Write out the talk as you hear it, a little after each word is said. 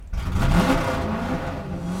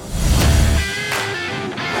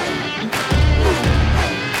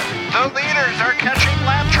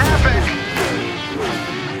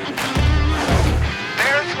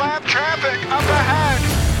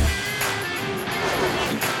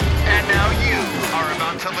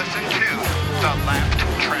to listen to the Lapped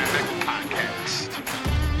Traffic Podcast.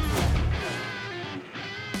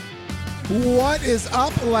 What is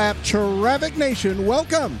up, Lap Traffic Nation?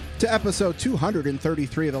 Welcome to episode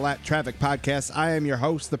 233 of the Lap Traffic Podcast. I am your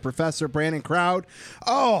host, the Professor Brandon Crowd.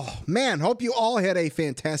 Oh, man, hope you all had a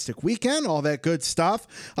fantastic weekend, all that good stuff.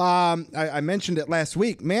 I mentioned it last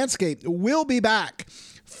week. Manscaped will be back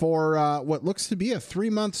for what looks to be a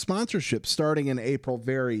 3-month sponsorship starting in April.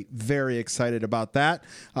 Very, very excited about that.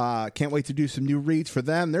 Can't wait to do some new reads for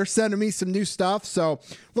them. They're sending me some new stuff, so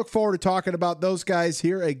look forward to talking about those guys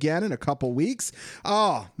here again in a couple weeks.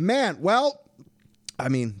 Oh, man, well, I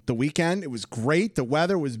mean, the weekend, it was great. The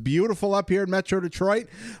weather was beautiful up here in Metro Detroit.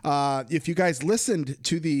 If you guys listened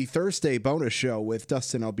to the Thursday bonus show with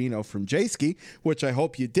Dustin Albino from Jayski, which I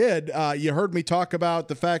hope you did, you heard me talk about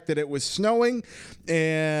the fact that it was snowing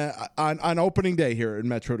on opening day here in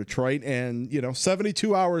Metro Detroit. And,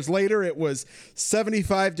 72 hours later, it was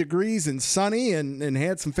 75 degrees and sunny, and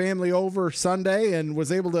had some family over Sunday and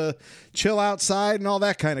was able to chill outside and all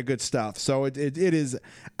that kind of good stuff. So it is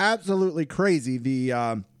absolutely crazy. The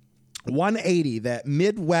 180 that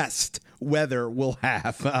Midwest weather will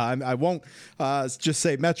have. I won't just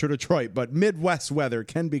say Metro Detroit, but Midwest weather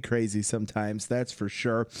can be crazy sometimes. That's for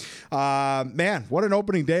sure. Man, what an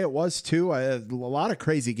opening day it was, too. A lot of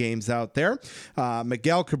crazy games out there.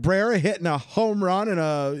 Miguel Cabrera hitting a home run in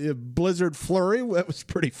a blizzard flurry. It was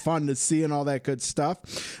pretty fun to see and all that good stuff.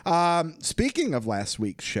 Speaking of last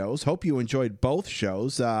week's shows, hope you enjoyed both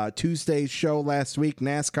shows. Tuesday's show last week,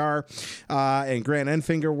 NASCAR and Grant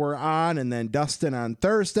Enfinger were on, and then Dustin on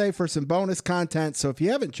Thursday for some bonus content. So if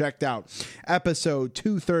you haven't checked out episode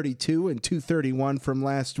 232 and 231 from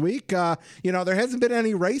last week, there hasn't been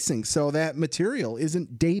any racing, so that material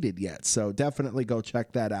isn't dated yet. So definitely go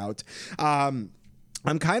check that out.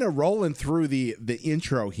 I'm kind of rolling through the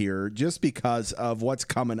intro here just because of what's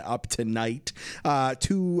coming up tonight.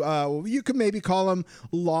 You could maybe call them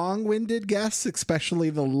long-winded guests, especially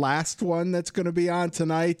the last one that's going to be on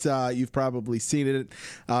tonight. You've probably seen it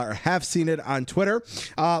or have seen it on Twitter.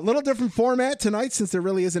 A little different format tonight since there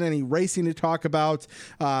really isn't any racing to talk about.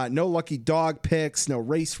 No lucky dog picks, no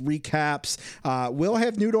race recaps. We'll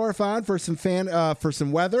have Newdorf on for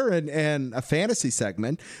some weather and a fantasy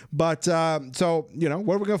segment. But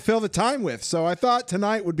what are we going to fill the time with? So I thought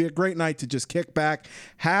tonight would be a great night to just kick back,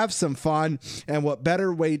 have some fun, and what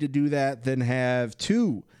better way to do that than have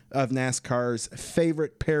two of NASCAR's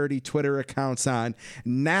favorite parody Twitter accounts on,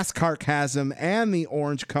 NASCARCASM and the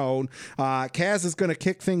Orange Cone. Kaz is going to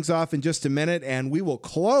kick things off in just a minute, and we will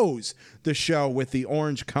close the show with the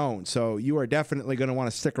Orange Cone. So you are definitely going to want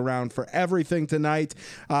to stick around for everything tonight.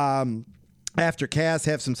 After Kaz,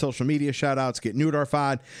 have some social media shout-outs, get Newdorf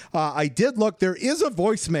on. I did look. There is a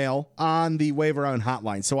voicemail on the Wave Around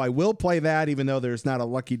hotline, so I will play that even though there's not a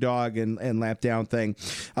lucky dog and lap down thing.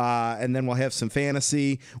 And then we'll have some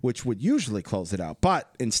fantasy, which would usually close it out.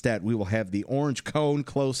 But instead, we will have the Orange Cone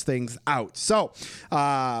close things out. So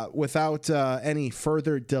without any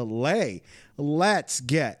further delay, let's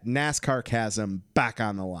get NASCARCASM back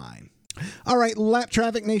on the line. All right, Lap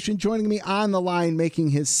Traffic Nation, joining me on the line, making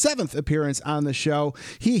his 7th appearance on the show.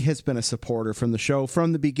 He has been a supporter from the show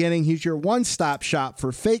from the beginning. He's your one-stop shop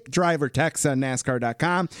for fake driver techs on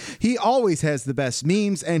NASCAR.com. He always has the best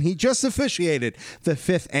memes, and he just officiated the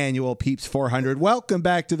 5th annual Peeps 400. Welcome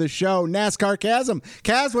back to the show, NASCARCASM.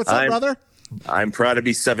 Kaz, what's up, brother? I'm proud to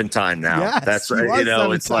be 7-time now. Yes, that's right.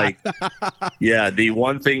 It's like, the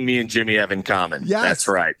one thing me and Jimmy have in common. Yes, that's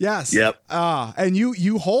right. Yes. Yep. And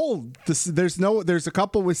you hold this. There's a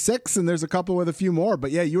couple with 6 and there's a couple with a few more,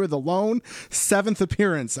 but yeah, you are the lone 7th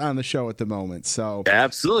appearance on the show at the moment. So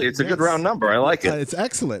absolutely. It's a good round number. I like it. It's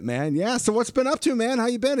excellent, man. Yeah. So what's been up to, man? How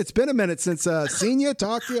you been? It's been a minute since seen you,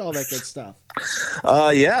 talked to you, all that good stuff.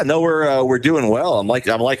 We're doing well. I'm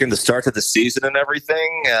liking the start of the season and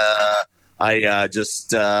everything. I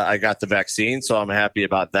got the vaccine, so I'm happy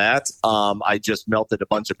about that. I just melted a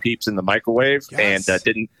bunch of Peeps in the microwave and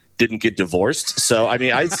didn't get divorced. So I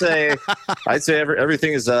mean, I'd say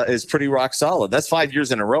everything is pretty rock solid. That's 5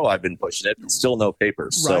 years in a row I've been pushing it. Still no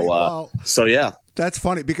papers. Right. So yeah. That's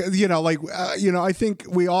funny because, I think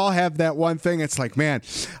we all have that one thing. It's like, man,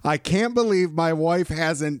 I can't believe my wife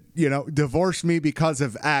hasn't, divorced me because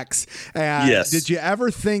of X. And yes. Did you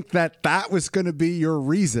ever think that was going to be your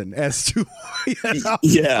reason as to,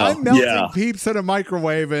 I'm melting Peeps in a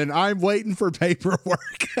microwave and I'm waiting for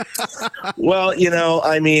paperwork. Well,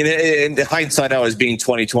 I mean, in hindsight, I was being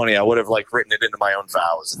 2020. I would have written it into my own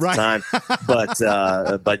vows at the time.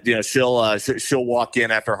 But she'll walk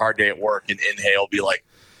in after a hard day at work and inhale, be like,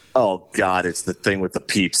 oh God, it's the thing with the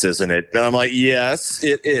peeps, isn't it? And I'm like, yes,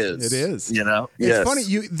 it is. It is. You know, it's funny.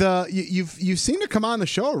 You seem to come on the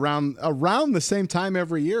show around the same time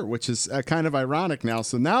every year, which is kind of ironic now.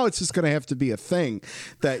 So now it's just going to have to be a thing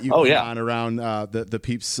that you come on around the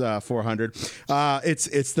Peeps 400.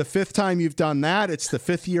 It's the fifth time you've done that. It's the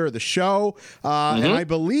fifth year of the show, and I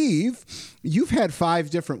believe you've had 5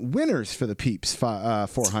 different winners for the Peeps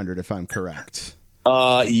 400, if I'm correct.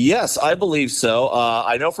 Yes, I believe so.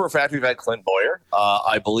 I know for a fact we've had Clint Boyer.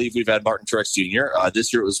 I believe we've had Martin Truex Jr.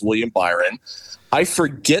 This year it was William Byron. I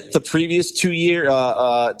forget the previous 2 years.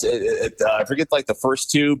 I forget like the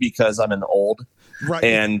first 2 because I'm an old. Right.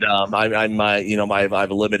 And I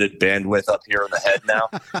have a limited bandwidth up here in the head now.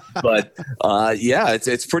 But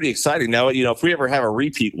it's pretty exciting. Now, if we ever have a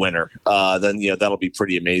repeat winner, then that'll be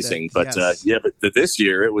pretty amazing. But this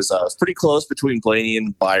year it was pretty close between Blaney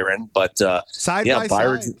and Byron. But side by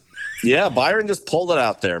Byron. side. Yeah, Byron just pulled it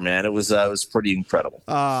out there, man. It was pretty incredible.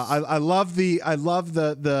 I love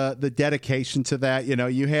the dedication to that.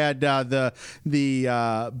 You had the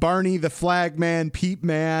Barney the Flag Man, Peep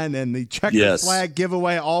Man, and the checker flag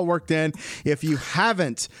giveaway all worked in. If you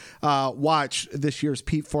haven't watched this year's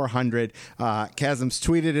Peep 400, Chasm's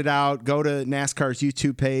tweeted it out. Go to NASCAR's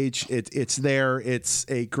YouTube page. It's there. It's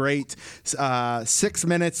a great 6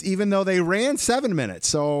 minutes, even though they ran 7 minutes.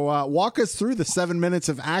 So walk us through the 7 minutes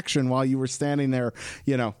of action while you were standing there,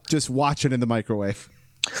 just watching in the microwave.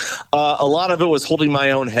 A lot of it was holding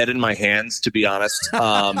my own head in my hands, to be honest.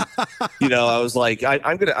 I was like,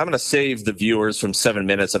 I'm gonna save the viewers from 7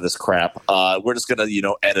 minutes of this crap. We're just gonna,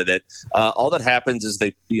 edit it. All that happens is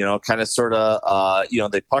they, kind of sort of,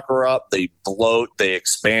 they pucker up, they bloat, they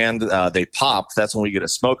expand, they pop. That's when we get a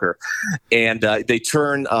smoker, and they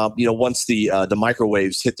turn. Once the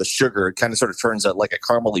microwaves hit the sugar, it kind of sort of turns out like a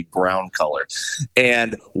caramely brown color.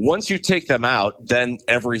 And once you take them out, then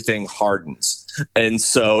everything hardens. And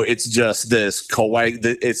so it's just this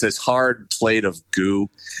it's this hard plate of goo,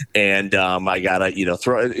 and I gotta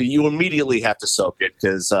throw. You immediately have to soak it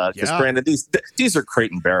because Brandon, these are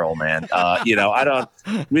crate and barrel, man. I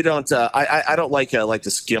don't like to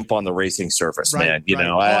skimp on the racing surface, man.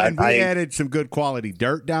 And we added some good quality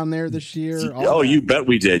dirt down there this year. You bet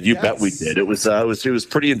we did. You bet we did. It was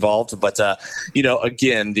pretty involved, but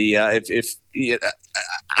again, if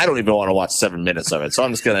I don't even want to watch 7 minutes of it, so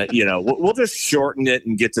I'm just gonna, we'll just shorten it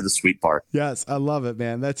and get to the sweet part. Yes, I love it,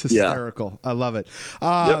 man. That's hysterical. Yeah. I love it.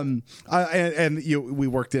 We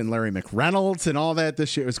worked in Larry McReynolds and all that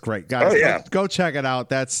this year. It was great, guys. Go check it out.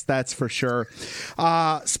 That's for sure.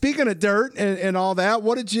 Speaking of dirt and all that,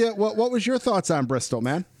 what was your thoughts on Bristol,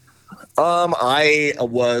 man? I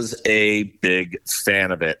was a big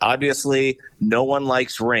fan of it. Obviously, no one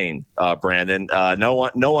likes rain, Brandon. No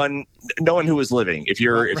one who is living. If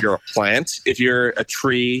you're a plant, if you're a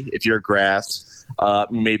tree, if you're grass,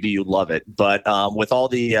 maybe you love it. But with all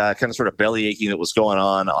the kind of sort of belly aching that was going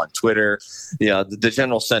on Twitter, the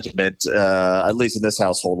general sentiment, at least in this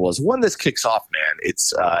household, was when this kicks off, man,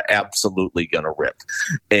 it's absolutely gonna rip,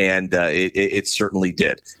 and it certainly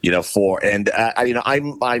did. I'm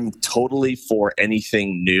totally for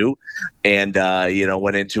anything new, and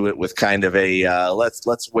went into it with kind of a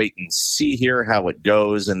let's wait and see here how it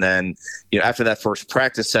goes, and then after that first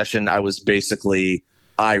practice session, I was basically,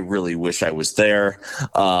 I really wish I was there.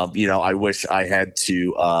 I wish I had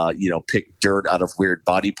to, pick dirt out of weird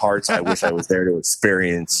body parts. I wish I was there to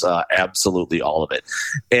experience absolutely all of it.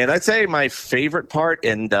 And I'd say my favorite part,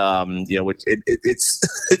 and which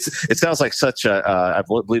it sounds like such a, I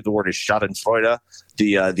believe the word is Schadenfreude,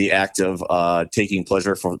 the act of taking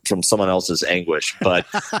pleasure from someone else's anguish. But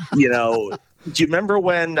do you remember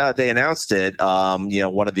when they announced it?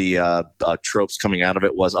 One of the tropes coming out of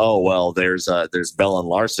it was, there's Bell and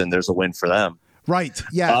Larson. There's a win for them. Right.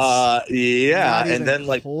 Yes. And then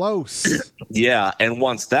close. Yeah. And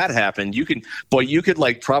once that happened, you could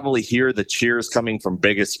like probably hear the cheers coming from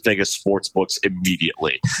biggest sports books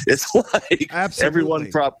immediately. It's like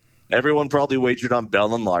absolutely. Everyone probably wagered on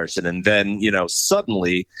Bell and Larson, and then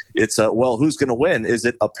suddenly it's who's going to win? Is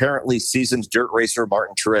it apparently seasoned dirt racer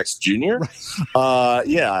Martin Truex Jr.?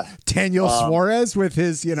 Right. Daniel Suarez with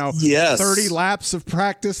his 30 laps of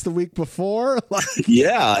practice the week before.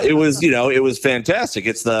 It was fantastic.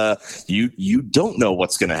 It's the you don't know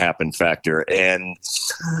what's going to happen factor, and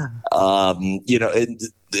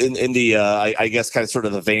in the I guess kind of sort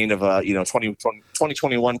of the vein of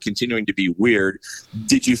 2021 continuing to be weird.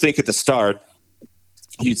 Did you think at the start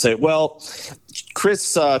you'd say, well,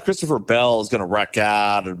 Christopher Bell is going to wreck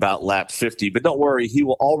out at about lap 50, but don't worry, he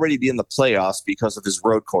will already be in the playoffs because of his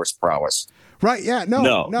road course prowess. Right? Yeah.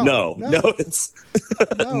 No. It's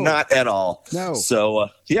not at all. No. So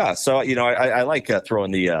I like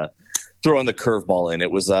throwing the curveball in.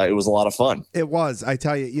 It was a lot of fun. It was. I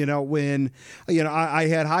tell you, when I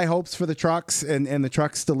had high hopes for the trucks, and the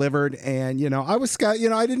trucks delivered, and I was, I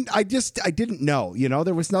didn't know,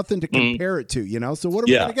 there was nothing to compare it to, so what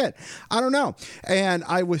am I going to get? I don't know. And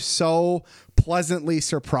I was so pleasantly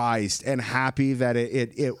surprised and happy that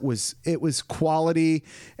it was quality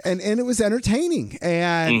and it was entertaining.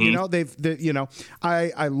 And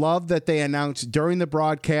I love that they announced during the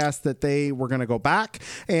broadcast that they were going to go back,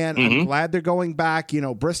 and I'm glad they're going back.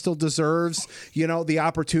 Bristol deserves the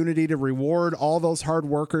opportunity to reward all those hard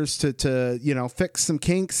workers to fix some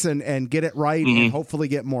kinks and get it right, and hopefully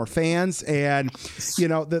get more fans. And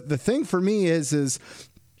the thing for me is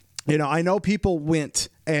I know people went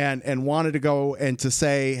and wanted to go and to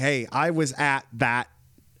say, hey, I was at that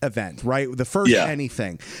event, right? The first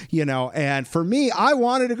anything, and for me, I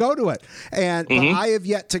wanted to go to it, but I have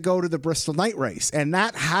yet to go to the Bristol night race, and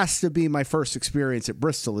that has to be my first experience at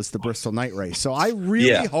Bristol, is the Bristol night race. So I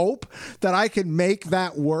really hope that I can make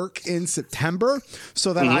that work in September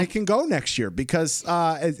so that I can go next year, because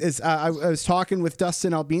I was talking with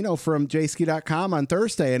Dustin Albino from jski.com on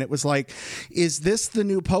Thursday, and it was like, is this the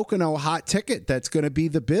new Pocono hot ticket that's going to be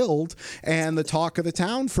the build and the talk of the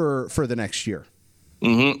town for the next year?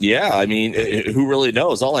 Yeah, I mean, who really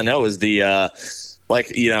knows? All I know is like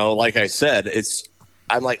I said,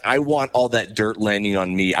 I'm like, I want all that dirt landing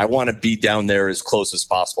on me. I want to be down there as close as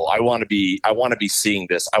possible. I want to be seeing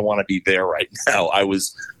this. I want to be there right now. I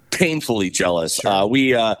was painfully jealous. Sure.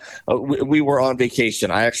 We were on vacation.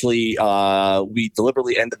 I actually we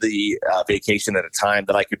deliberately ended the vacation at a time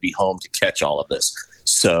that I could be home to catch all of this.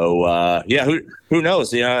 So who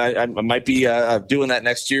knows? I might be doing that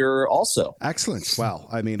next year also. Excellent. Well,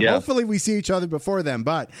 I mean, hopefully we see each other before then.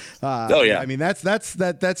 But I mean, that's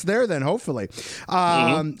there then. Hopefully,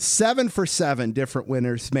 7 for 7 different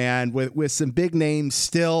winners, man, with some big names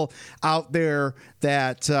still out there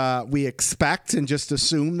that we expect and just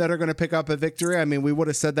assume that are going to pick up a victory. I mean, we would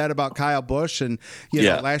have said that about Kyle Busch and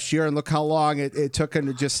last year, and look how long it took him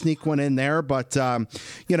to just sneak one in there. But are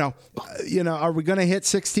we going to hit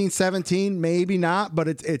 16, 17? Maybe not, but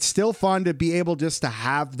it's still fun to be able just to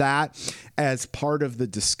have that as part of the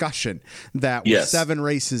discussion that we're 7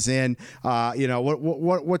 races in.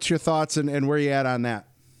 What's your thoughts and where you at on that?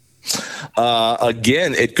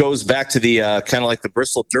 Again, it goes back to the kind of like the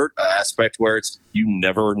Bristol dirt aspect, where it's you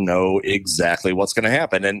never know exactly what's going to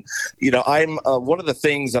happen. And I'm one of the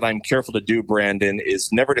things that I'm careful to do, Brandon,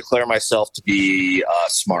 is never declare myself to be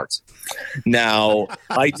smart. Now,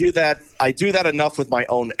 I do that enough with my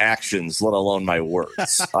own actions, let alone my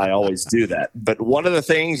words. I always do that. But one of the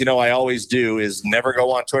things I always do is never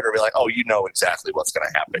go on Twitter and be like, oh, exactly what's going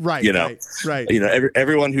to happen. Right.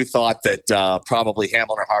 Everyone who thought that probably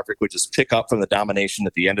Hamlin or Harvick would just pick up from the domination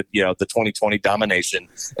at the end of the 2020 domination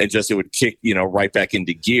and just it would kick right back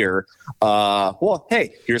into gear. Well,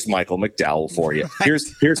 hey, here's Michael McDowell for you.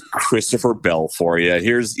 Here's Christopher Bell for you.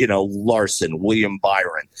 Here's Larson, William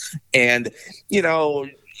Byron, and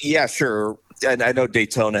yeah, sure. And I know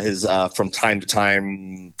Daytona has from time to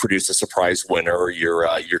time produced a surprise winner, or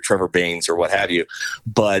your Trevor Baynes or what have you,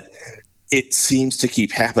 but it seems to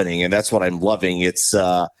keep happening, and that's what I'm loving. It's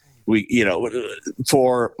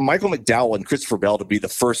for Michael McDowell and Christopher Bell to be the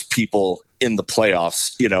first people in the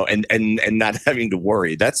playoffs, and not having to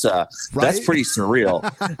worry. That's pretty surreal.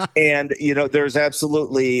 And, there's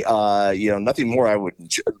absolutely, nothing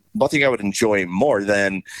I would enjoy more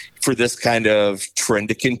than for this kind of trend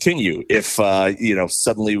to continue. If,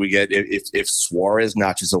 suddenly we get, if Suarez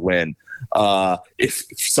notches a win, if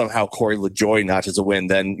somehow Corey LaJoie notches a win,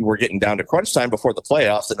 then we're getting down to crunch time before the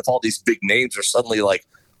playoffs. And if all these big names are suddenly like,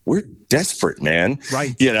 we're desperate, man.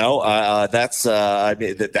 Right. That's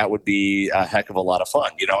that would be a heck of a lot of fun.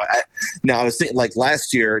 Now I was thinking like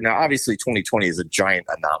last year. Now obviously 2020 is a giant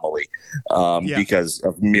anomaly because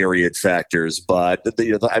of myriad factors. But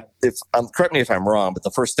correct me if I'm wrong, but the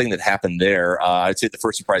first thing that happened there, I'd say the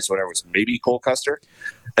first surprise winner was maybe Cole Custer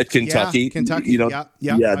at Kentucky.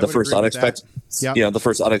 The first unexpected. The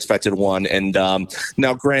first unexpected one. And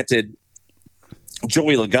now, granted,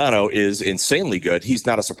 Joey Logano is insanely good. He's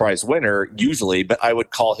not a surprise winner usually, but I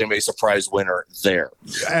would call him a surprise winner there.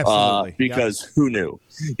 Absolutely. Because who knew?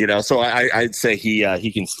 So I'd say he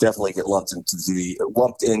can definitely get lumped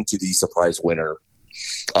into the surprise winner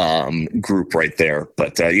group right there.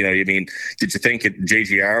 But did you think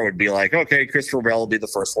JGR would be like, okay, Christopher Bell will be the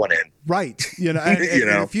first one in? Right. And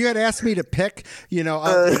if you had asked me to pick,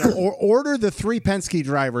 or order the 3 Penske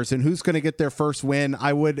drivers and who's going to get their first win,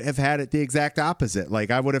 I would have had it the exact opposite.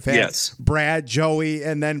 Like I would have had Brad, Joey,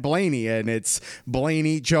 and then Blaney, and it's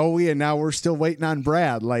Blaney, Joey, and now we're still waiting on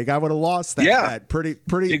Brad. Like I would have lost that bet pretty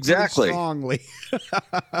strongly.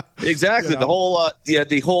 Exactly. The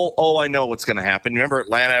whole, I know what's going to happen. Remember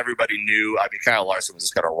Atlanta, everybody knew. I mean, Kyle Larson was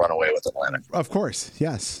just going to run away with Atlanta. Of course.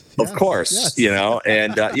 Yes. Of course.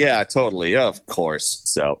 And totally. Of course.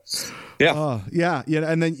 So, yeah.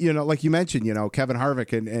 And then, like you mentioned, Kevin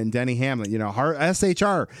Harvick and Denny Hamlin,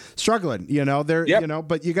 SHR struggling, they're,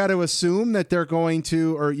 but you got to assume that they're going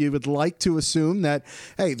to, or you would like to assume that,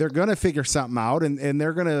 hey, they're going to figure something out and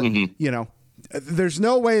they're going to, there's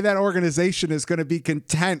no way that organization is going to be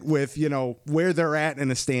content with, where they're at in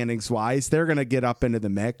the standings wise. They're going to get up into the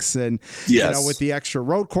mix and, with the extra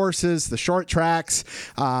road courses, the short tracks,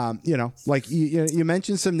 like you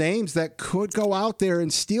mentioned some names that could go out there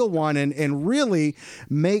and steal one and really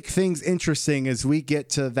make things interesting as we get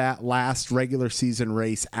to that last regular season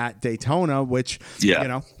race at Daytona, which,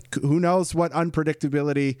 who knows what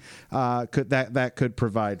unpredictability that could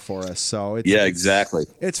provide for us. So exactly.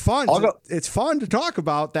 It's fun. It's fun to talk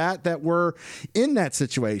about that we're in that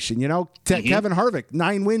situation. Kevin Harvick,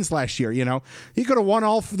 9 wins last year. He could have won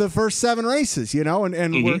all the first 7 races.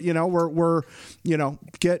 We're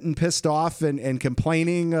getting pissed off and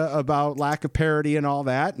complaining about lack of parity and all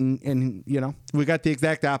that, and we got the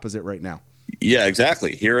exact opposite right now. Yeah,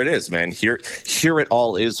 exactly. Here it is, man. Here it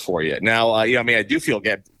all is for you. Now, I do feel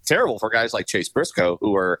terrible for guys like Chase Briscoe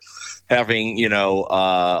who are having,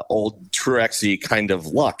 old Truexy kind of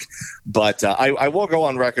luck. But I will go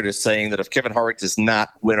on record as saying that if Kevin Harvick does not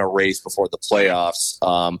win a race before the playoffs,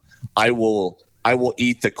 I will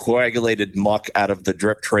eat the coagulated muck out of the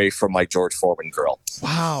drip tray from my George Foreman grill.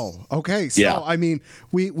 Wow. Okay. So, I mean,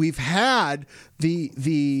 we've had the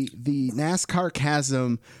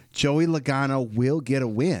NASCARCASM Joey Logano will get a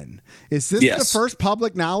win. Is this the first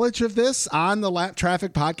public knowledge of this on the Lap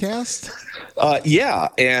Traffic podcast? Yeah.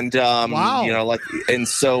 And, wow. And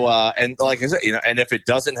like I said, and if it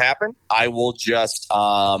doesn't happen, I will just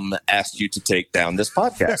ask you to take down this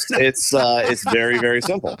podcast. It's very, very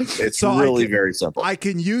simple. It's really very simple. I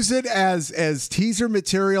can use it as teaser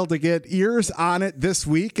material to get ears on it this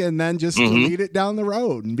week and then just delete it down the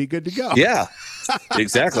road and be good to go. Yeah.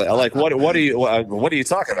 Exactly. I like what are you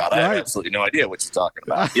talking about? I have absolutely no idea what you're talking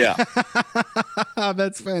about. Yeah.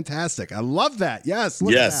 That's fantastic. I love that. Yes.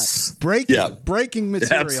 Look at that. Breaking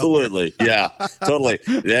material. Absolutely. Yeah. Totally.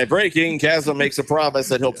 Yeah, breaking. Chasm makes a promise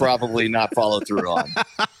that he'll probably not follow through on.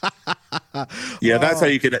 Yeah, that's how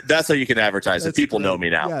you can advertise it. People know me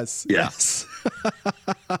now. Yes. Yeah. Yes.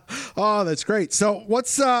 Oh, that's great. So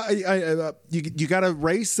what's you got a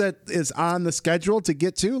race that is on the schedule to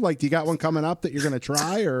get to? Like, do you got one coming up that you're going to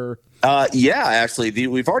try or? Yeah, actually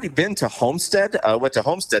we've already been to Homestead. Went to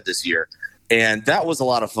Homestead this year. And that was a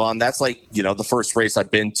lot of fun. That's like, the first race I've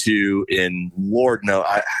been to in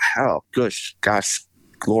gosh,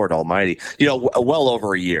 Lord Almighty, well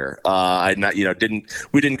over a year.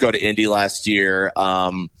 We didn't go to Indy last year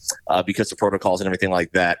because of protocols and everything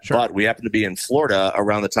like that. Sure. But we happened to be in Florida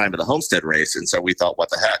around the time of the Homestead race, and so we thought, what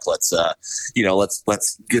the heck?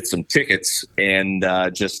 Let's get some tickets and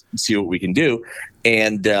just see what we can do.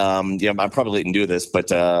 And I probably didn't do this,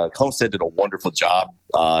 but Homestead did a wonderful job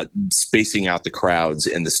spacing out the crowds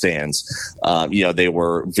in the stands. They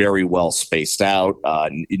were very well spaced out.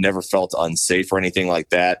 You never felt unsafe or anything like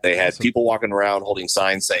that. They had people walking around holding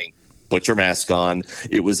signs saying, "Put your mask on."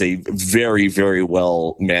 It was a very, very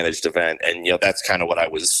well managed event, and that's kind of what I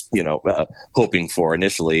was hoping for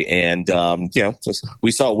initially. And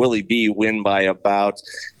we saw Willie B win by about.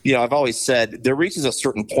 I've always said there reaches a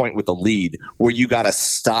certain point with the lead where you got to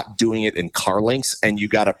stop doing it in car lengths and you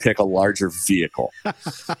got to pick a larger vehicle.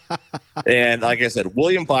 And like I said,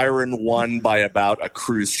 William Byron won by about a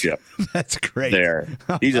cruise ship. That's great. There,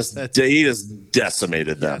 he just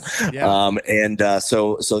decimated them. Yes. Yeah.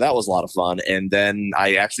 So that was a lot of fun. And then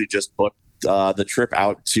I actually just booked the trip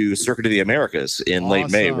out to Circuit of the Americas in late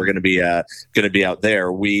May. We're going to be out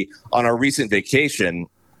there. We on our recent vacation.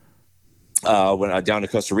 when down to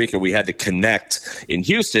Costa Rica, we had to connect in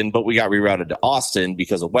Houston, but we got rerouted to Austin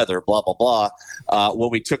because of weather, blah, blah, blah. When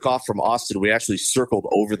we took off from Austin, we actually circled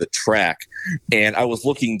over the track, and I was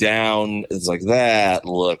looking down. It's like, that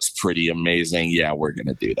looks pretty amazing. Yeah, we're going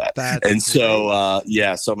to do that. So I'm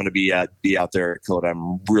going to be out there at COTA.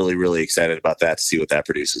 I'm really, really excited about that to see what that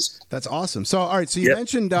produces. That's awesome. So, all right. So you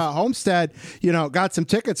mentioned Homestead, got some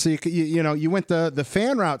tickets. So you went the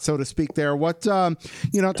fan route, so to speak there. What, talk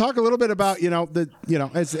a little bit about,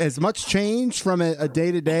 has much changed from a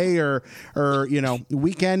day to day or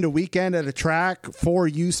weekend to weekend at a track for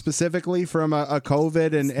you specifically from a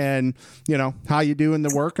COVID and how you doing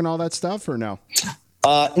the work and all that stuff, or no?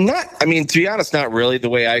 To be honest, not really. The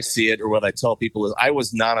way I see it, or what I tell people, is I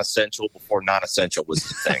was non-essential before non-essential was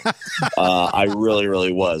the thing. I really,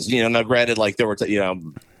 really was. Now granted, like there were,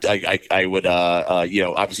 I would,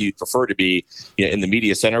 obviously prefer to be in the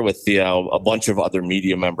media center with a bunch of other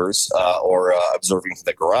media members or observing from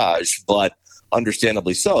the garage, but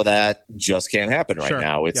understandably so, that just can't happen right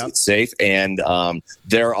now. It's safe, and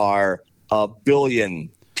there are a billion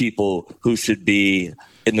people who should be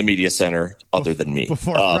in the media center other than me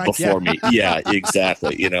before me. Yeah,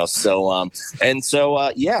 exactly. It's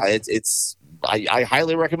I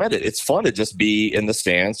highly recommend it. It's fun to just be in the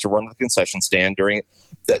stands, to run the concession stand during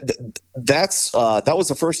that was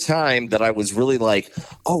the first time that I was really like,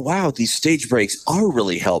 oh wow, these stage breaks are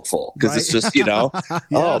really helpful, because it's just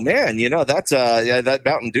oh man, that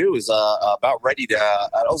Mountain Dew is about ready to.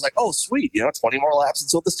 I was like, oh sweet, 20 more laps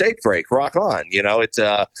until the stage break. Rock on,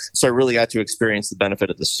 So I really got to experience the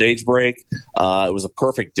benefit of the stage break. It was a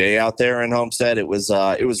perfect day out there in Homestead. It was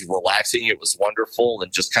relaxing. It was wonderful,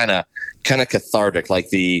 and just kind of cathartic, like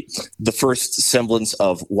the first semblance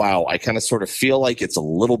of, wow, I kind of sort of feel like it's a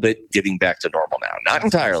little bit getting back to normal now. Not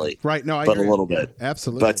entirely, right? No, but a little bit,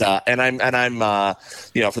 absolutely. But I'm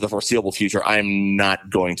for the foreseeable future, I'm not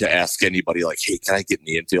going to ask anybody like, hey, can I get in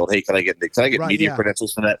the infield? Hey, can I get media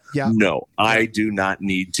credentials for that? Yeah. No, I do not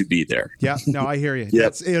need to be there. Yeah, no, I hear you.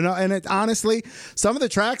 Yep. And it honestly, some of the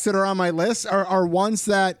tracks that are on my list are ones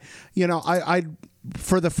that I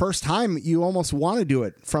for the first time, you almost want to do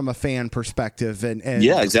it from a fan perspective, and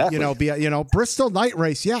yeah, exactly. Bristol night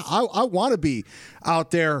race. Yeah, I want to be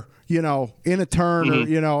out there, in a turn,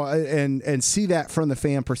 mm-hmm. or and see that from the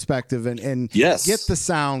fan perspective, and yes. Get the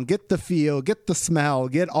sound, get the feel, get the smell,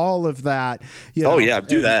 get all of that.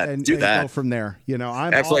 Do that. And go from there.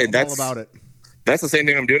 I'm absolutely all about it. That's the same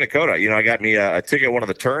thing I'm doing at COTA. I got me a ticket at one of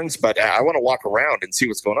the turns, but I want to walk around and see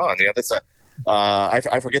what's going on. That's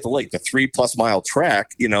I forget the lake, the 3+ mile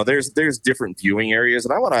track. There's different viewing areas,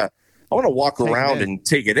 and I want to walk around and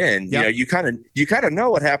take it in. Yep. You kind of know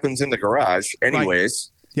what happens in the garage,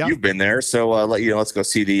 anyways. Right. Yep. You've been there, so let's go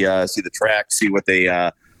see the track, see what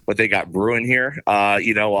they got brewing here.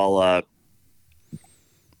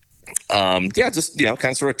 Just kind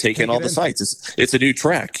of sort of take in all the sights. It's a new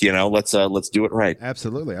track, let's do it right.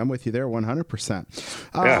 Absolutely, I'm with you there 100%.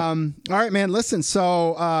 All right, man, listen,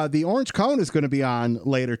 so the Orange Cone is going to be on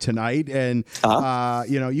later tonight, and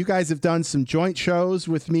you guys have done some joint shows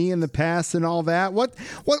with me in the past and all that.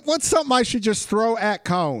 What's something I should just throw at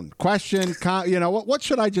Cone? What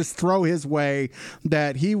should I just throw his way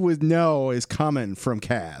that he would know is coming from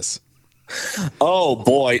Kaz? Oh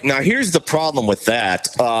boy! Now here's the problem with that,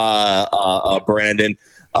 Brandon.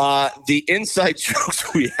 The inside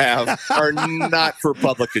jokes we have are not for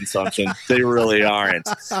public consumption. They really aren't.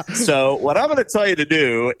 So what I'm going to tell you to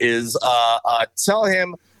do is tell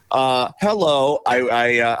him hello.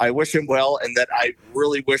 I wish him well, and that I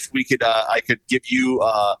really wish I could give you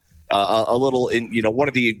a little in one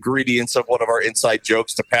of the ingredients of one of our inside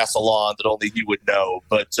jokes to pass along that only he would know.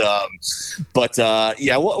 But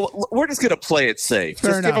we're just gonna play it safe.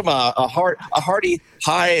 Fair just enough. Give him a hearty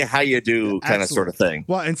hi, how you do kind of sort of thing.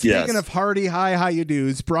 Well, and speaking of hearty hi, how you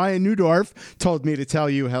do's, Brian Newdorf told me to tell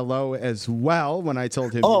you hello as well when I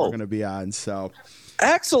told him you were going to be on. So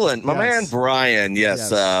excellent, my man Brian. Yes.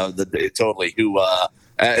 Totally. Who.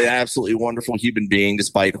 An absolutely wonderful human being,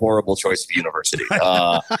 despite horrible choice of university.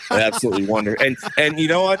 Absolutely wonderful. And you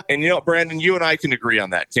know what? Brandon, you and I can agree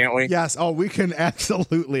on that, can't we? Yes. Oh, we can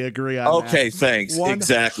absolutely agree on that. Okay, thanks. 100%.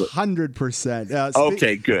 Exactly. 100%.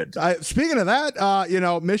 Okay, good. Speaking of that,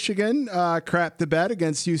 Michigan crapped the bed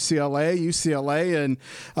against UCLA, and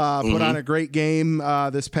put on a great game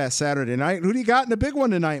this past Saturday night. Who do you got in the big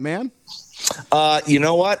one tonight, man? You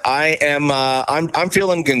know what? I am. I'm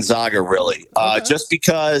feeling Gonzaga really, just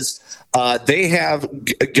because they have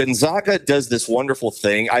Gonzaga does this wonderful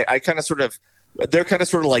thing. They're kind of sort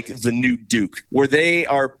of like the new Duke, where they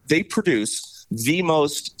produce the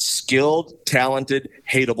most skilled, talented,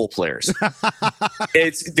 hateable players.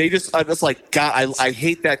 I'm just like, God, I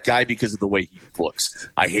hate that guy because of the way he looks.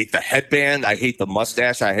 I hate the headband. I hate the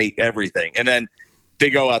mustache. I hate everything. And then they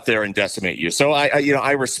go out there and decimate you. So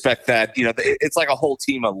I respect that. It's like a whole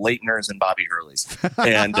team of Leitners and Bobby Hurleys,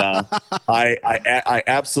 and I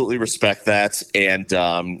absolutely respect that. And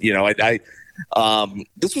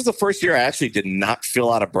this was the first year I actually did not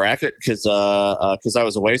fill out a bracket because I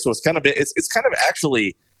was away. So it's kind of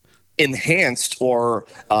actually enhanced or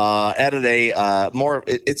added a more.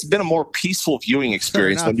 It's been a more peaceful viewing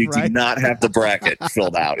experience when you do not have the bracket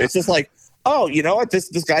filled out. It's just like, oh, you know what?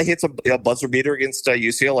 This guy hits a buzzer beater against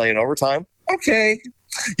UCLA in overtime. Okay.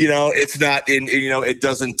 It's not it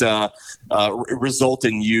doesn't result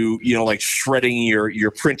in you like shredding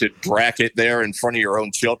your printed bracket there in front of your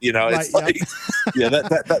own children. It's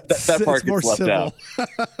that part gets left out.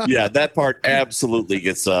 Yeah, that part absolutely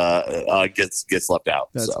gets left out.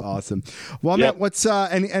 That's awesome. Well, Matt, what's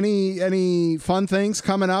any fun things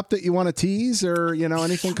coming up that you want to tease, or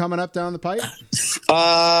anything coming up down the pipe?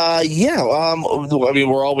 I mean,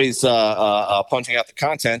 we're always punching out the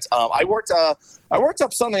content. I worked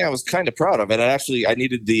up something I was kind of proud of, and I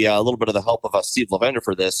needed a little bit of the help of Steve Lavender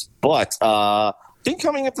for this. But I think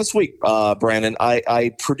coming up this week, Brandon,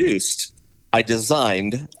 I produced, I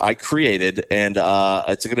designed, I created, and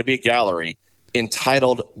it's going to be a gallery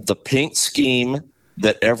entitled "The Paint Scheme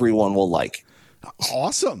That Everyone Will Like."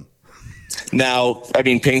 Awesome. Now, I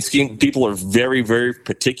mean, paint scheme people are very, very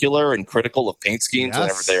particular and critical of paint schemes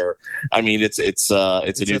whenever they're. I mean, it's a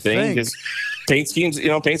new thing because paint schemes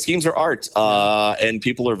are art, and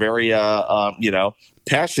people are very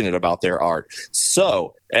passionate about their art.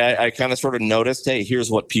 So I kind of sort of noticed, hey, here's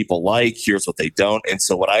what people like, here's what they don't, and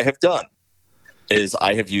so what I have done is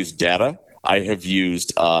I have used data, I have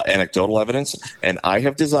used anecdotal evidence, and I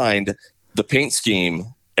have designed the paint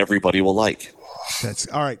scheme everybody will like. That's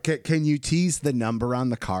all right. Can you tease the number on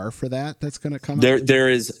the car for that? That's going to come there. There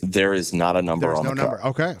is not a number on the car.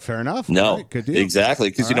 Okay, fair enough. No, right, good deal. Exactly.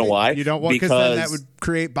 Because you know why? You don't want because then that would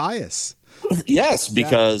create bias. Yes,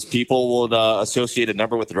 because people would associate a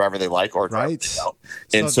number with the driver they like or a driver they don't,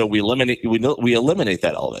 and so we eliminate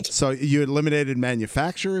that element. So you eliminated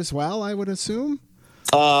manufacturer as well, I would assume.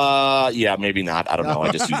 Yeah, maybe not. I don't know.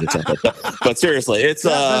 I just use the template, but seriously, it's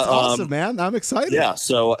that's awesome, man. I'm excited. Yeah,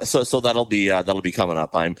 so that'll be coming up.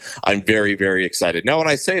 I'm very, very excited. Now, when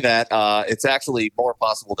I say that, it's actually more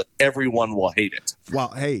possible that everyone will hate it. Well,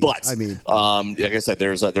 hey, but I mean, like I said,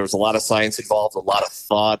 there's a lot of science involved, a lot of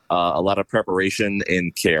thought, a lot of preparation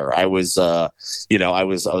and care. I was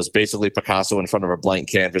basically Picasso in front of a blank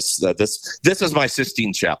canvas. This is my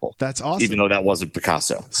Sistine Chapel. That's awesome. Even though that wasn't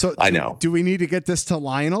Picasso. So I know. Do we need to get this to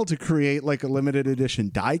Lionel to create like a limited edition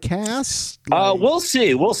die cast? We'll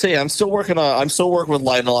see. I'm still working with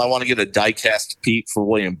Lionel. I want to get a die cast Pete for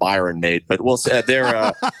William Byron made, but we'll see. They're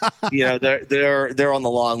on the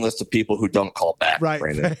long list of people who don't call back.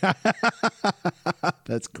 Right.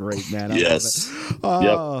 That's great, man. Yes.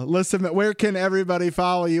 Listen, where can everybody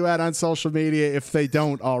follow you on social media if they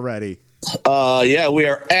don't already? We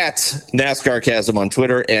are at NASCARCASM on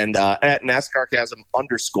Twitter and at NASCARCASM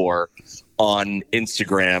 _ on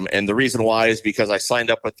Instagram. And the reason why is because I signed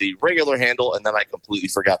up with the regular handle and then I completely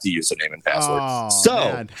forgot the username and password.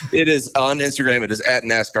 Man. It is on Instagram. It is at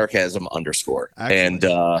NASCARCASM _ Excellent. And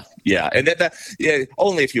that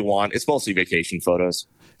only if you want. It's mostly vacation photos.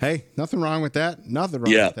 Hey, nothing wrong with that. Nothing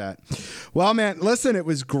wrong with that. Well, man, listen, it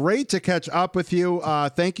was great to catch up with you.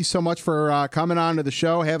 Thank you so much for coming on to the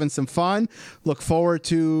show, having some fun. Look forward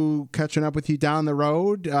to catching up with you down the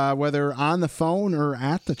road, whether on the phone or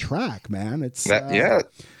at the track, man. It's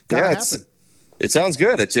it sounds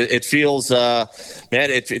good. It feels, man,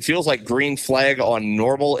 it feels like green flag on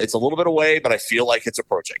normal. It's a little bit away, but I feel like it's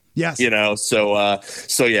approaching. Yes.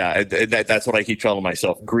 So yeah, that's what I keep telling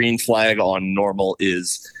myself. Green flag on normal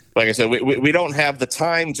is, like I said, we don't have the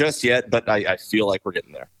time just yet, but I feel like we're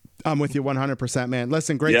getting there. I'm with you 100%, man.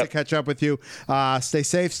 Listen, great to catch up with you. Stay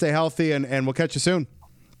safe, stay healthy, and we'll catch you soon.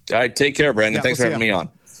 All right. Take care, Brandon. Thanks for having me on.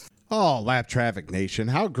 Oh, Lap Traffic Nation.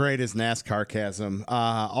 How great is NASCARCASM?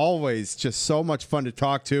 Always just so much fun to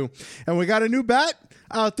talk to. And we got a new bet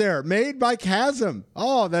out there made by Chasm.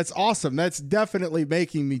 Oh, that's awesome. That's definitely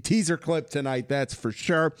making me teaser clip tonight. That's for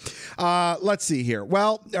sure. Let's see here.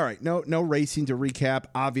 Well, all right. No racing to recap,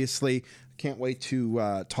 obviously. Can't wait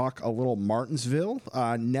to talk a little Martinsville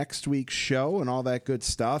next week's show and all that good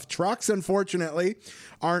stuff. Trucks, unfortunately,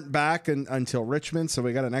 aren't back until Richmond, so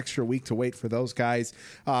we got an extra week to wait for those guys.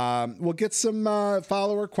 We'll get some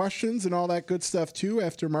follower questions and all that good stuff, too,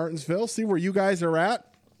 after Martinsville. See where you guys are at.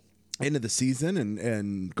 into the season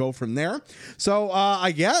and go from there. So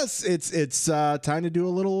I guess it's time to do a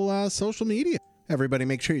little social media. Everybody,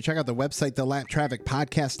 make sure you check out the website,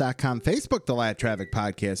 thelaptrafficpodcast.com, Facebook, The Lap Traffic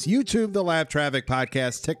Podcast, YouTube, The Lap Traffic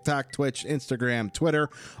Podcast, TikTok, Twitch, Instagram, Twitter,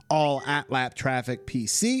 all at Lap Traffic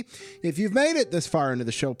PC. If you've made it this far into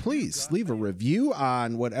the show, please leave a review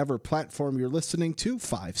on whatever platform you're listening to.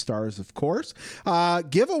 5 stars, of course.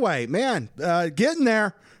 Giveaway, man, getting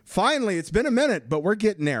there. Finally, it's been a minute, but we're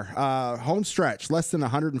getting there. Home stretch, less than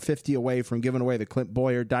 150 away from giving away the Clint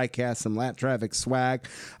Boyer diecast, some Lap Traffic swag.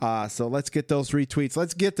 So let's get those retweets.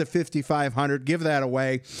 Let's get to 5,500. Give that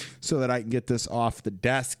away so that I can get this off the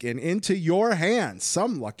desk and into your hands.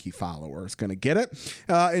 Some lucky follower is going to get it.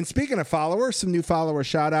 And speaking of followers, some new follower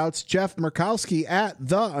shout outs. Jeff Murkowski at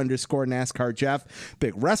 _NASCAR Jeff.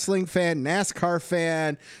 Big wrestling fan, NASCAR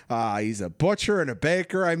fan. He's a butcher and a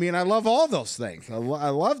baker. I mean, I love all those things. I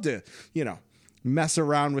love to, mess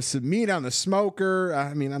around with some meat on the smoker.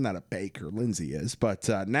 I mean, I'm not a baker. Lindsay is, but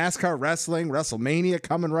NASCAR wrestling, WrestleMania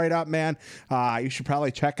coming right up, man. You should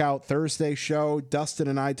probably check out Thursday's show. Dustin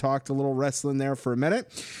and I talked a little wrestling there for a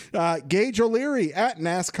minute. Gage O'Leary at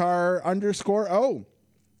NASCAR_O.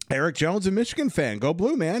 Eric Jones, a Michigan fan. Go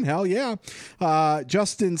Blue, man. Hell yeah.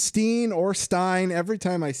 Justin Steen or Stein. Every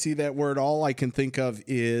time I see that word, all I can think of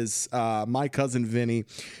is my cousin Vinny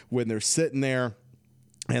when they're sitting there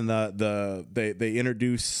and they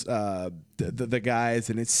introduce the guys,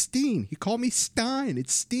 and it's Steen. He called me Stein.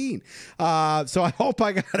 It's Steen. So I hope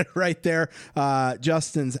I got it right there.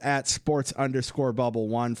 Justin's at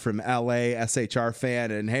sports_bubble1 from LA, SHR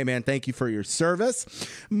fan. And hey, man, thank you for your service.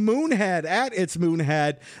 Moonhead at It's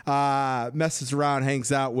Moonhead messes around,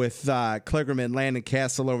 hangs out with Kligerman, Landon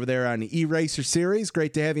Castle over there on the E-Racer series.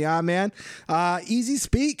 Great to have you on, man. Easy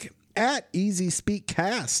Speak at Easy Speak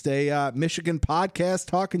Cast, a Michigan podcast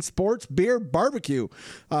talking sports, beer, barbecue.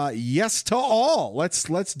 Yes to all.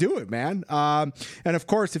 Let's do it, man. And of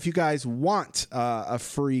course, if you guys want a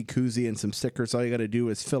free koozie and some stickers, all you got to do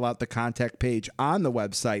is fill out the contact page on the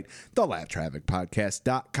website,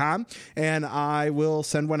 thelaptrafficpodcast.com, and I will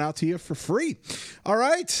send one out to you for free. All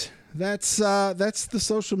right. That's the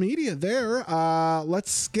social media there.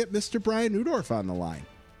 Let's get Mr. Brian Newdorf on the line.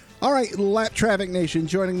 All right, Lap Traffic Nation,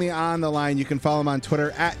 joining me on the line. You can follow him on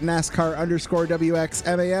Twitter at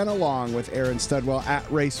NASCAR_WXMAN, along with Aaron Studwell at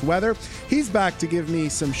Race Weather. He's back to give me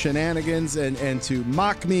some shenanigans and to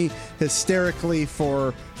mock me hysterically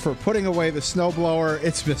for putting away the snowblower.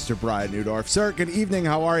 It's Mr. Brian Newdorf. Sir, good evening.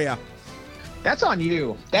 How are you? That's on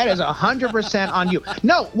you. That is 100% on you.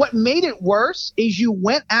 No, what made it worse is you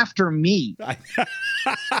went after me.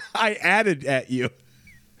 I added at you.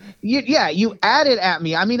 You added at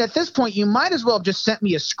me. I mean, at this point, you might as well have just sent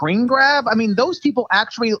me a screen grab. I mean, those people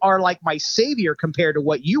actually are like my savior compared to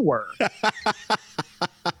what you were.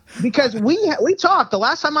 Because we talked the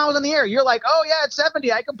last time I was on the air. You're like, oh, yeah, it's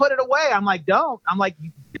 70. I can put it away. I'm like, don't. I'm like,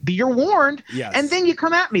 you're warned. Yes. And then you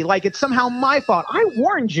come at me like it's somehow my fault. I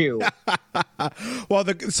warned you. Well,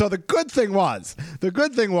 the good thing was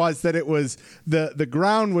that it was the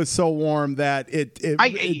ground was so warm that it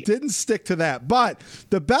didn't stick to that. But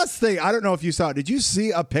the best thing, I don't know if you saw it. Did you see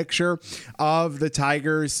a picture of the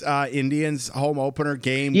Tigers Indians home opener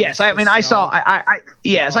game? Yes, I mean, I saw.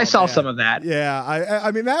 I saw some of that. Yeah,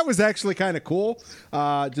 I mean that was actually kind of cool,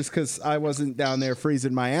 just because I wasn't down there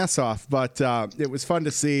freezing my ass off. But it was fun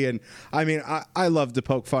to see, and I mean, I love to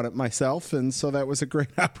poke fun at myself, and so that was a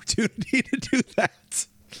great opportunity to do that.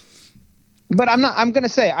 But I'm going to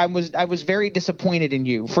say I was very disappointed in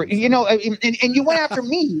you for, and you went after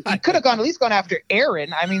me. You could have at least gone after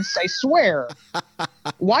Aaron. I mean, I swear.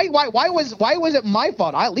 Why was it my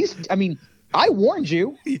fault? I warned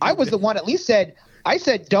you. I was the one at least said,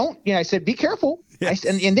 don't, I said, be careful. Yes.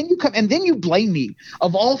 And then you come and then you blame me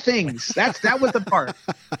of all things. That was the part.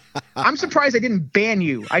 I'm surprised I didn't ban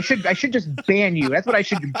you. I should just ban you. That's what I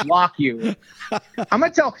should block you. I'm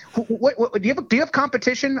gonna tell. What do you have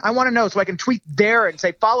competition? I want to know so I can tweet there and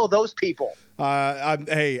say follow those people.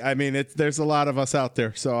 Hey, I mean there's a lot of us out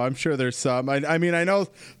there, so I'm sure there's some. I mean I know.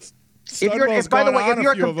 If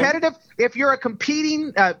you're a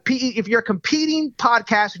competing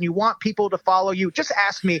podcast and you want people to follow you, just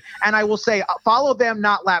ask me and I will say follow them,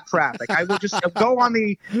 not Lap Traffic. I will just go on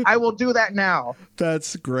I will do that now.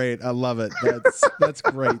 That's great. I love it. That's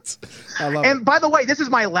great. I love it. And by the way, this is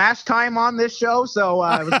my last time on this show, so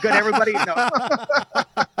it was good. Everybody. No.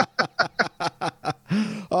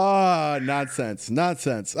 Oh, nonsense.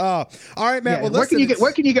 Oh, all right, man. Yeah. Well,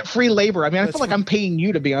 where can you get free labor? I mean, I feel like I'm paying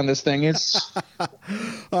you to be on this thing. It's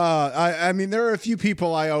I mean, there are a few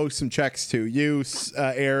people I owe some checks to. You,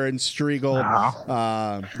 Aaron, Striegel.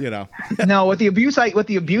 No, with the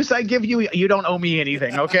abuse I give you, you don't owe me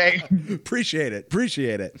anything. Okay. Appreciate it.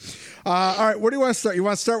 All right, where do you want to start? You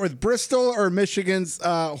want to start with Bristol or Michigan's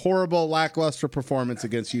horrible, lackluster performance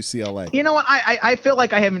against UCLA? You know what? I feel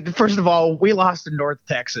like I haven't. First of all, we lost to North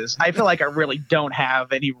Texas. I feel like I really don't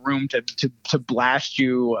have any room to blast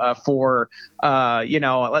you for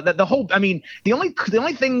the whole. I mean, the only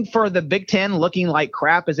thing for the Big Ten looking like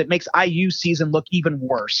crap is it makes IU season look even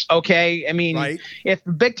worse. Okay, I mean, right. If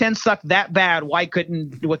the Big Ten sucked that bad, why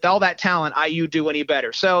couldn't, with all that talent, IU do any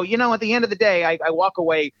better? So at the end of the day, I walk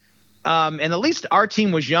away. And at least our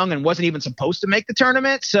team was young and wasn't even supposed to make the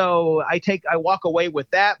tournament. So I walk away with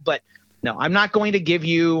that. But no, I'm not going to give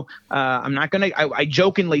you. I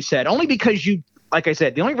jokingly said only because you. Like I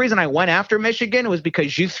said, the only reason I went after Michigan was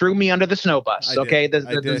because you threw me under the snow bus. Okay,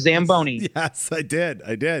 the Zamboni. Yes, I did.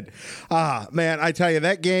 Man, I tell you,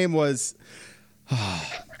 that game was.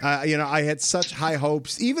 I had such high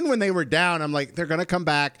hopes. Even when they were down, I'm like, they're going to come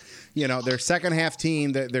back. Their second half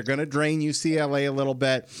team, they're going to drain UCLA a little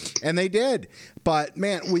bit. And they did. But,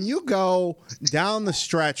 man, when you go down the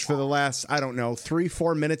stretch for the last,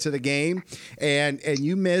 3-4 minutes of the game and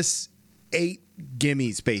you miss 8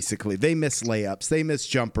 gimmies, basically. They missed layups. They missed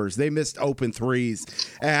jumpers. They missed open threes.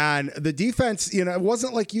 And the defense, it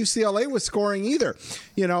wasn't like UCLA was scoring either.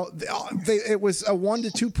 It was a 1 to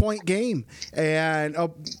 2 point game. And,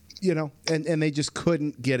 and they just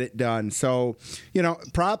couldn't get it done. So,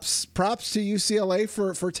 props to UCLA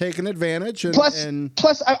for taking advantage.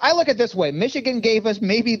 Plus, I look at it this way. Michigan gave us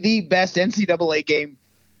maybe the best NCAA game.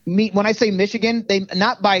 When I say Michigan, they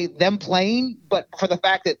not by them playing, but for the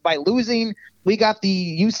fact that by losing, we got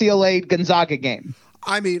the UCLA Gonzaga game.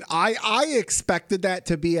 I mean, I expected that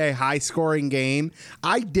to be a high scoring game.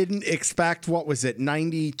 I didn't expect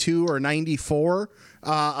 92 or 94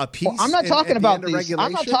 a piece. Well, I'm not talking about these.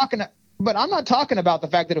 I'm not talking about the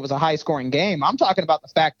fact that it was a high scoring game. I'm talking about the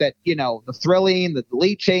fact that, the thrilling, the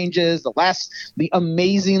lead changes, the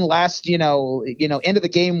amazing last, end of the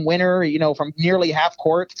game winner, from nearly half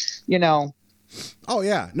court, Oh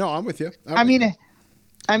yeah. No, I'm with you.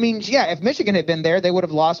 I mean, yeah, if Michigan had been there, they would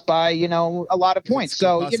have lost by, a lot of points.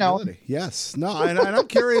 So, Yes. No, and I'm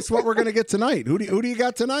curious what we're going to get tonight. Who do you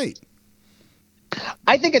got tonight?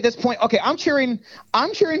 I think at this point, okay, I'm cheering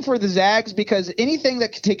for the Zags because anything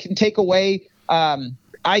that can take away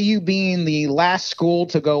IU being the last school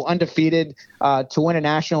to go undefeated to win a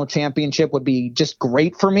national championship would be just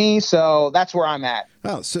great for me. So that's where I'm at.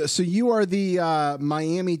 Oh, so you are the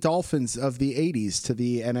Miami Dolphins of the 80s to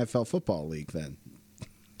the NFL Football League then?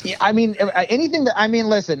 Yeah, I mean, anything that,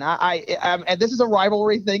 listen, I this is a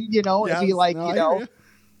rivalry thing, yes, it'd be like, so,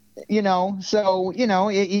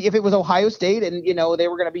 if it was Ohio State and, they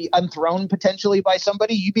were going to be unthrown potentially by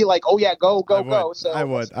somebody, you'd be like, oh yeah, go. So I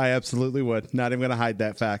would. I absolutely would. Not even going to hide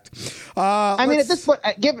that fact. At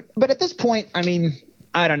this point,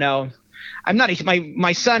 I don't know. I'm not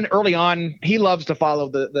my son early on. He loves to follow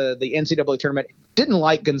the NCAA tournament. Didn't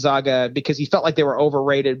like Gonzaga because he felt like they were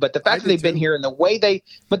overrated. But the fact that they've been here and the way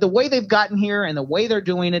they've gotten here and the way they're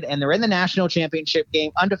doing it and they're in the national championship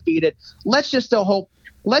game undefeated. Let's just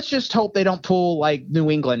hope they don't pull like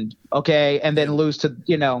New England, okay, and then lose to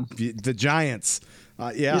the Giants.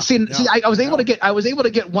 Yeah. See, I was able to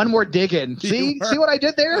get one more dig in. See what I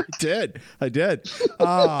did there? I did.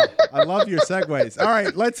 I love your segues. All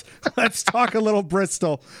right, let's talk a little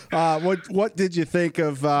Bristol. What did you think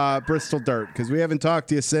of Bristol Dirt? Because we haven't talked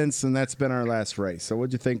to you since, and that's been our last race. So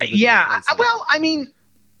what'd you think? Well,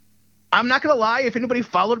 I'm not gonna lie. If anybody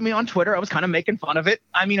followed me on Twitter, I was kind of making fun of it.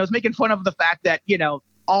 I was making fun of the fact that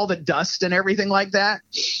all the dust and everything like that.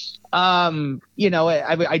 I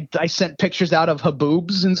sent pictures out of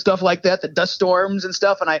haboobs and stuff like that, the dust storms and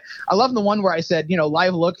stuff. And I love the one where I said,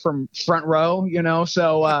 live look from front row,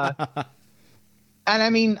 so,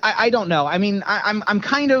 and I don't know. I'm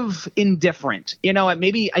kind of indifferent,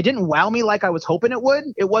 maybe I didn't wow me like I was hoping it would.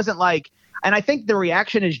 It wasn't like, and I think the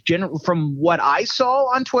reaction is general from what I saw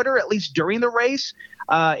on Twitter, at least during the race.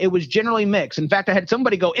 It was generally mixed. In fact, I had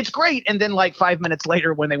somebody go, "It's great," and then like 5 minutes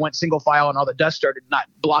later, when they went single file and all the dust started not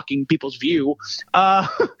blocking people's view,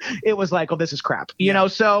 it was like, "Oh, this is crap,"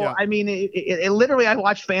 So yeah. It literally, I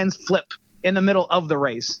watched fans flip in the middle of the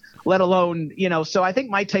race, let alone, So I think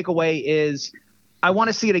my takeaway is, I want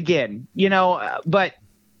to see it again, But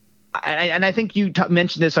I think you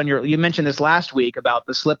mentioned this you mentioned this last week about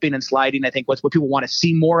the slipping and sliding. I think what's what people want to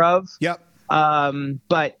see more of. Yep.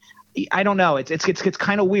 But I don't know. It's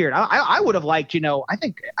kind of weird. I would have liked,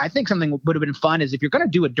 I think something would have been fun is if you're going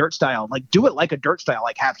to do a dirt style, like do it like a dirt style,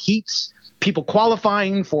 like have heats, people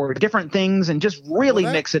qualifying for different things, and just really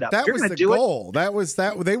mix it up. That was the goal. That was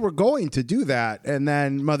that they were going to do that, and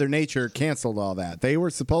then Mother Nature canceled all that. They were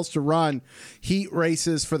supposed to run heat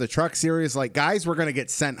races for the Truck Series. Like guys were going to get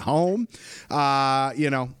sent home.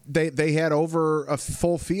 They had over a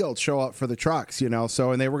full field show up for the trucks.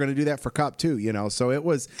 So and they were going to do that for Cup too. So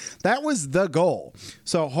that was the goal.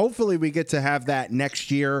 So hopefully we get to have that next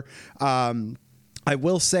year. I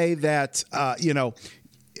will say that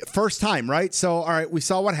first time, right? So, all right, we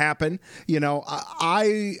saw what happened.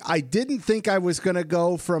 I didn't think I was going to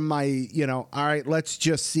go from my, all right, let's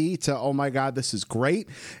just see to, oh my God, this is great.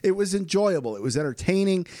 It was enjoyable. It was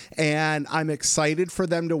entertaining. And I'm excited for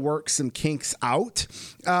them to work some kinks out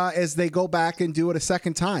as they go back and do it a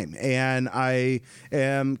second time. And I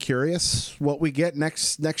am curious what we get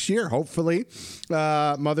next year. Hopefully,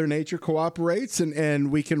 Mother Nature cooperates and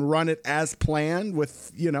we can run it as planned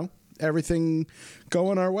with, everything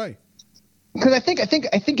going our way. Because I think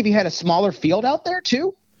if you had a smaller field out there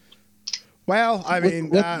too. Well, I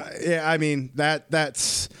mean,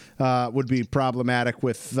 that's would be problematic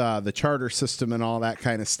with the charter system and all that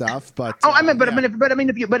kind of stuff. But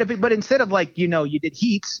but instead of like you did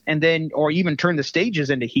heats and then or even turn the stages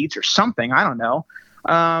into heats or something, I don't know.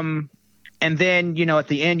 And then, at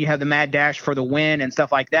the end, you have the mad dash for the win and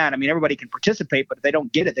stuff like that. I mean, everybody can participate, but if they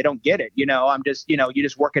don't get it, they don't get it. I'm just, you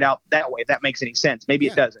just work it out that way, if that makes any sense. Maybe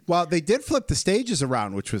it doesn't. Well, they did flip the stages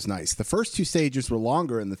around, which was nice. The first two stages were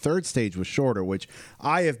longer and the third stage was shorter, which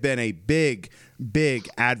I have been a big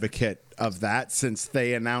advocate of that since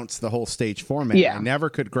they announced the whole stage format. Yeah. I never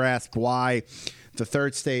could grasp why the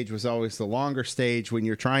third stage was always the longer stage when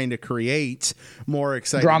you're trying to create more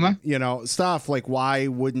exciting drama, stuff. Like, why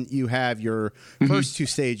wouldn't you have your first two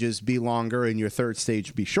stages be longer and your third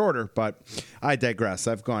stage be shorter? But I digress.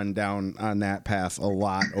 I've gone down on that path a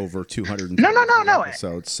lot over 200 no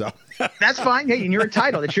episodes. So that's fine. Hey, and you're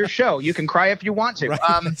entitled. It's your show. You can cry if you want to. Right,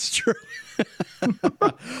 that's true.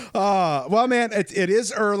 Well, man, it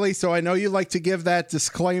is early, so I know you like to give that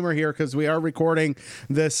disclaimer here because we are recording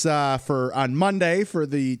this on Monday for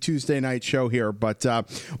the Tuesday night show here. But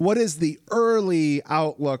what is the early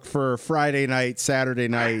outlook for Friday night, Saturday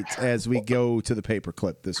night as we go to the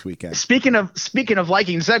paperclip this weekend? Speaking of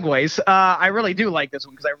liking segues, I really do like this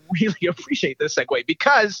one because I really appreciate this segue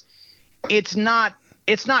because it's not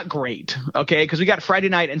great, okay? Because we got Friday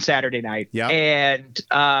night and Saturday night, and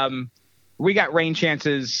we got rain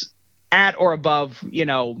chances at or above,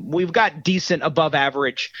 we've got decent above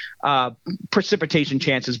average precipitation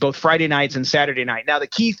chances, both Friday nights and Saturday night. Now, the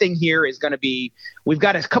key thing here is going to be we've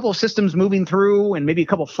got a couple of systems moving through and maybe a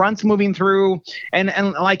couple of fronts moving through. And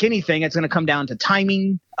like anything, it's going to come down to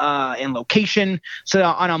timing and location. So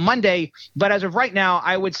on a Monday, but as of right now,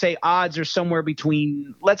 I would say odds are somewhere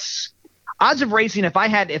between odds of racing,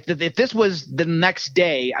 if this was the next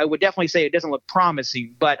day, I would definitely say it doesn't look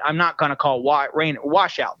promising, but I'm not going to call rain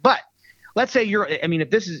washout. But let's say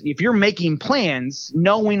if you're making plans,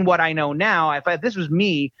 knowing what I know now, if this was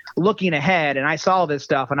me looking ahead and I saw this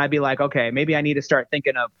stuff and I'd be like, okay, maybe I need to start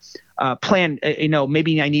thinking of plan,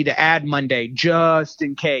 maybe I need to add Monday just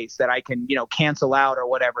in case that I can, cancel out or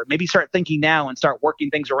whatever. Maybe start thinking now and start working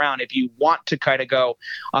things around if you want to kind of go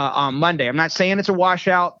on Monday. I'm not saying it's a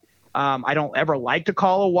washout. I don't ever like to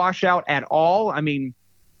call a washout at all. I mean,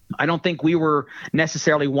 I don't think we were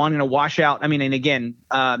necessarily wanting a washout. I mean, and again,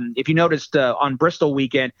 if you noticed on Bristol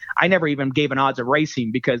weekend, I never even gave an odds of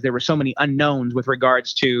racing because there were so many unknowns with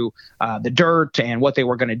regards to the dirt and what they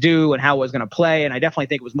were going to do and how it was going to play. And I definitely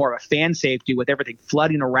think it was more of a fan safety with everything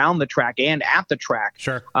flooding around the track and at the track,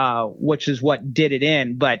 sure. Which is what did it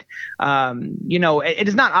in. But, it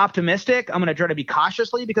is not optimistic. I'm going to try to be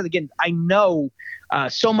cautiously because, again, I know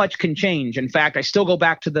so much can change. In fact, I still go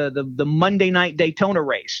back to the Monday night Daytona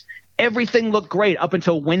race. Everything looked great up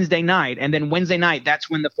until Wednesday night. And then Wednesday night, that's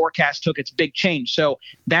when the forecast took its big change. So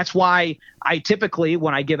that's why I typically,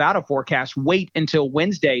 when I give out a forecast, wait until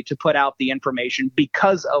Wednesday to put out the information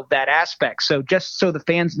because of that aspect. So just so the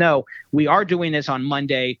fans know, we are doing this on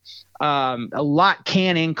Monday. A lot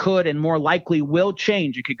can and could and more likely will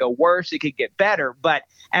change. It could go worse. It could get better. But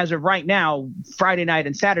as of right now, Friday night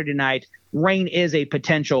and Saturday night, rain is a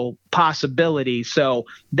potential possibility. So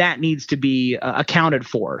that needs to be accounted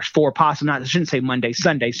for possible. I shouldn't say Monday,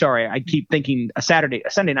 Sunday. Sorry. I keep thinking a Sunday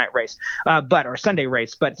night race, or Sunday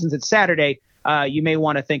race. But since it's Saturday, you may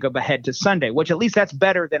want to think of ahead to Sunday, which at least that's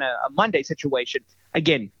better than a Monday situation.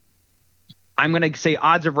 Again, I'm going to say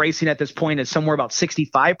odds of racing at this point is somewhere about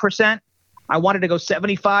 65%. I wanted to go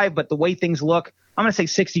 75, but the way things look, I'm going to say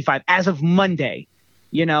 65 as of Monday.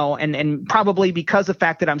 And probably because of the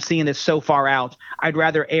fact that I'm seeing this so far out, I'd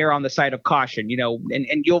rather err on the side of caution,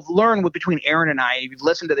 and you'll learn between Aaron and I, if you've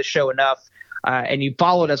listened to the show enough and you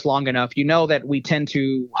followed us long enough, that we tend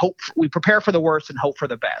to we prepare for the worst and hope for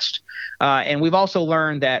the best. And we've also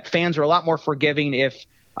learned that fans are a lot more forgiving if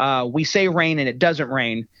we say rain and it doesn't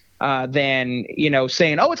rain than,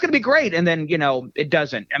 saying, oh, it's going to be great. And then, it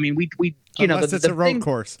doesn't. I mean, we unless it's a road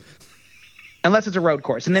course. Unless it's a road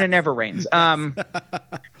course, and then it never rains.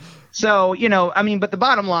 So, but the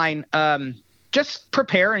bottom line, just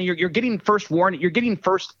prepare, and you're getting first warning. You're getting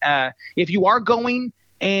first, if you are going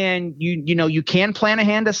and you can plan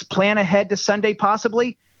ahead to Sunday,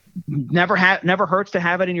 possibly. Never hurts to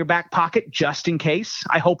have it in your back pocket just in case.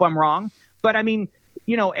 I hope I'm wrong, but I mean,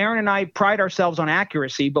 Aaron and I pride ourselves on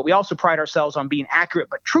accuracy, but we also pride ourselves on being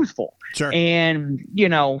accurate but truthful. Sure. And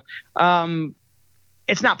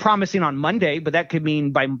it's not promising on Monday, but that could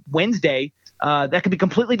mean by Wednesday, that could be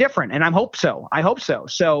completely different. And I hope so.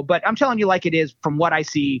 So, but I'm telling you like it is from what I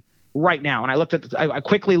see right now. And I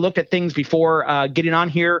quickly looked at things before getting on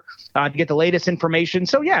here to get the latest information.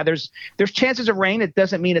 So yeah, there's chances of rain. It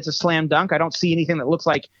doesn't mean it's a slam dunk. I don't see anything that looks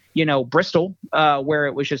like, Bristol, where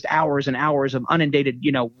it was just hours and hours of inundated,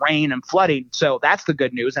 rain and flooding. So that's the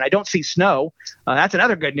good news. And I don't see snow. That's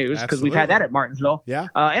another good news because we've had that at Martinsville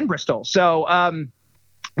and Bristol. So,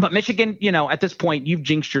 but Michigan, at this point, you've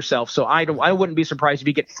jinxed yourself. So I wouldn't be surprised if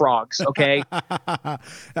you get frogs. Okay.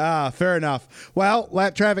 Fair enough. Well,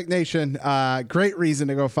 Lap Traffic Nation, great reason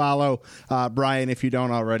to go follow Brian if you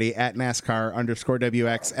don't already at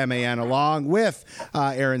NASCAR_WXMAN along with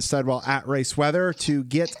Aaron Studwell at Race Weather to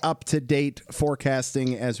get up to date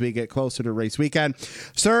forecasting as we get closer to race weekend,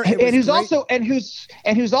 sir.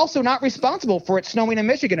 And who's also not responsible for it snowing in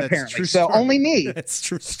Michigan. That's apparently. So story. Only me. That's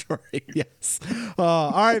true story. Yes.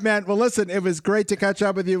 All right, man. Well, listen, it was great to catch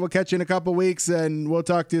up with you. We'll catch you in a couple weeks, and we'll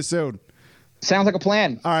talk to you soon. Sounds like a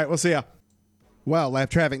plan. All right, we'll see ya. Well,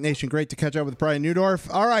 Lap Traffic Nation, great to catch up with Brian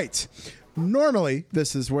Newdorf. All right. Normally,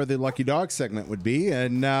 this is where the Lucky Dog segment would be,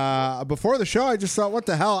 and before the show, I just thought, what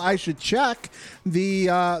the hell? I should check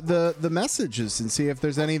the messages and see if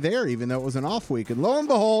there's any there, even though it was an off week. And lo and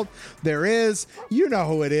behold, there is. You know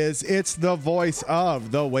who it is. It's the voice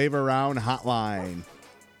of the Wave Around Hotline.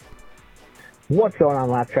 What's going on,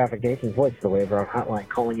 Lap Traffic Nation's voice of the Wave Around Hotline,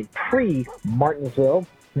 calling in pre-Martinsville,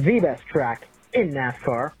 the best track in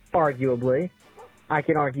NASCAR, arguably. I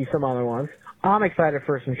can argue some other ones. I'm excited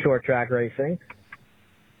for some short track racing.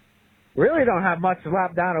 Really don't have much to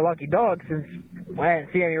lap down a Lucky Dog since I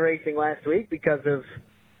didn't see any racing last week because of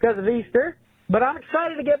Easter. But I'm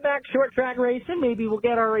excited to get back short track racing. Maybe we'll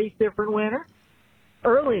get our race different winner.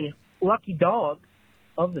 Early Lucky Dog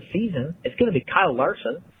of the season is going to be Kyle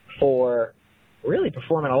Larson for really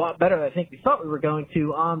performing a lot better than I think we thought we were going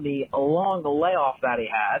to on the long layoff that he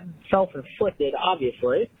had. Self-inflicted,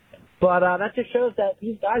 obviously. But that just shows that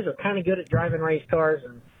these guys are kind of good at driving race cars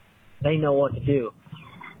and they know what to do.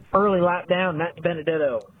 Early lap down, Matt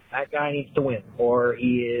Benedetto. That guy needs to win, or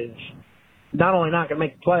he is not only not going to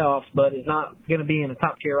make the playoffs, but is not going to be in a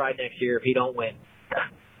top-tier ride next year if he don't win.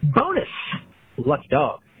 Bonus Lucky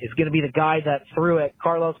Dog is going to be the guy that threw at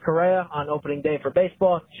Carlos Correa on opening day for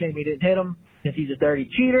baseball. Shame he didn't hit him since he's a dirty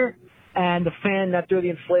cheater. And the fan that threw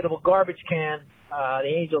the inflatable garbage can, the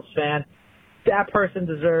Angels fan, that person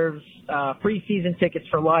deserves free season tickets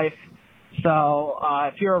for life. So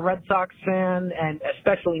if you're a Red Sox fan, and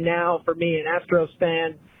especially now for me, an Astros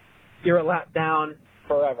fan, you're a lap down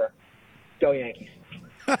forever. Go Yankees.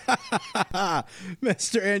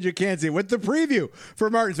 Mr. Andrew Cansey with the preview for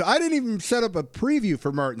Martinsville. I didn't even set up a preview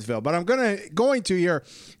for Martinsville, but I'm going to here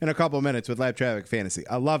in a couple of minutes with Lap Traffic Fantasy.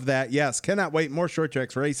 I love that. Yes, cannot wait. More short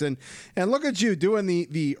tracks racing. And look at you doing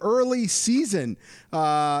the early season,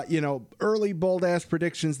 early bold ass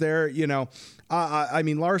predictions there. I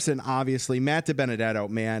mean, Larson, obviously, Matt DiBenedetto,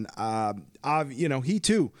 man, he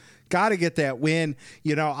too got to get that win.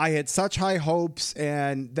 I had such high hopes,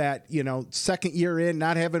 and that, second year in,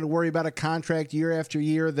 not having to worry about a contract year after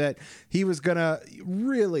year, that he was going to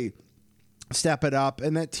really step it up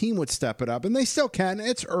and that team would step it up, and they still can.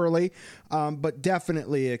 It's early, but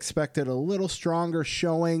definitely expected a little stronger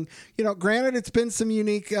showing. Granted, it's been some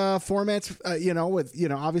unique formats,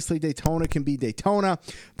 with, obviously Daytona can be Daytona,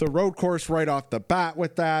 the road course right off the bat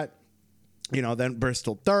with that. Then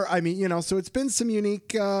Bristol Dirt. I mean, so it's been some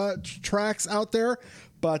unique tracks out there,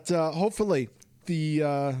 but hopefully the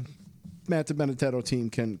Matt DiBenedetto team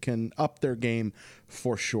can up their game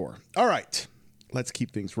for sure. All right, let's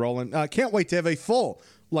keep things rolling. Can't wait to have a full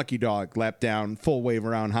Lucky Dog, lap down, full wave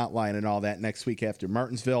around hotline and all that next week after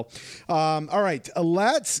Martinsville. All right,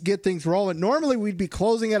 let's get things rolling. Normally we'd be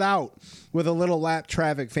closing it out with a little lap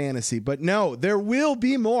traffic fantasy, but no, there will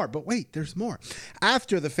be more. But wait, there's more.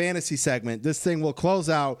 After the fantasy segment, this thing will close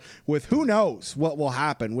out with who knows what will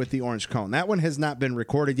happen with the orange cone. That one has not been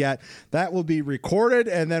recorded yet. That will be recorded,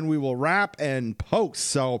 and then we will wrap and post.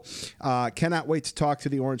 So cannot wait to talk to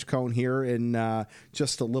the orange cone here in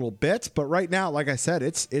just a little bit. But right now, like I said,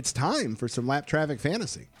 it's time for some lap traffic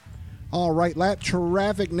fantasy. All right, Lap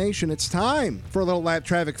Traffic Nation, it's time for a little Lap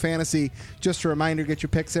Traffic Fantasy. Just a reminder, get your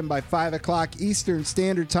picks in by 5 o'clock Eastern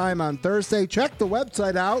Standard Time on Thursday. Check the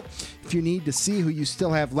website out if you need to see who you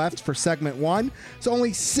still have left for Segment 1. It's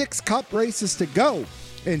only 6 Cup races to go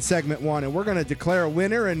in Segment 1, and we're going to declare a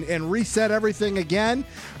winner and reset everything again.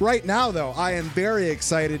 Right now, though, I am very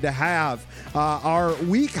excited to have our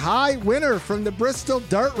week high winner from the Bristol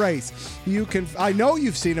Dirt Race. I know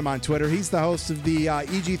you've seen him on Twitter. He's the host of the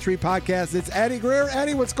EG3 podcast. It's Eddie Greer.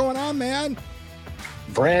 Eddie, what's going on, man?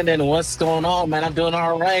 Brandon, what's going on, man? I'm doing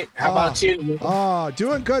all right. How about you? Oh,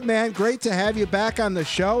 doing good, man. Great to have you back on the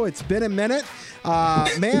show. It's been a minute.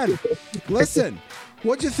 Man, listen,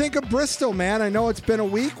 what'd you think of Bristol, man? I know it's been a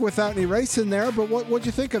week without any racing there, but what'd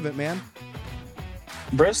you think of it, man?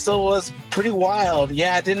 Bristol was pretty wild.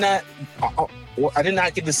 Yeah, I did not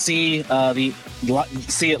get to see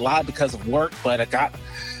it live because of work, but I got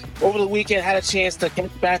over the weekend, had a chance to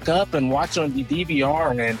catch back up and watch on the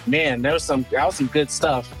DVR, and man, that was some good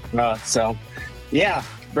stuff. So yeah,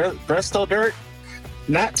 Bristol Dirt,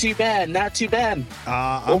 not too bad.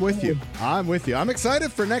 I'm with you. I'm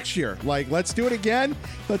excited for next year. Like, let's do it again.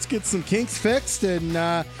 Let's get some kinks fixed, and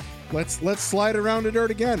let's slide around the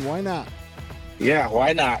dirt again. Why not? Yeah,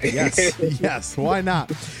 why not? Yes, why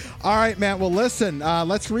not? All right, man. Well, listen,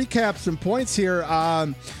 let's recap some points here.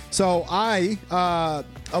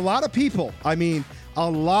 A lot of people, a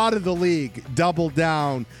lot of the league doubled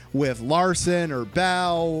down with Larson or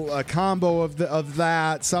Bell, a combo of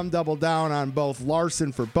that. Some doubled down on both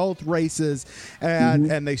Larson for both races,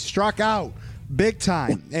 and they struck out big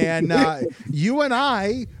time. And you and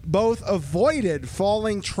I both avoided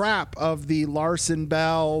falling trap of the Larson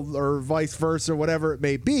Bell or vice versa, whatever it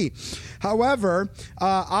may be. However,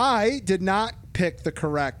 I did not pick the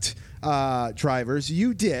correct drivers.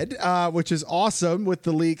 You did, which is awesome, with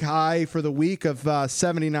the league high for the week of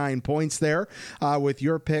 79 points there, with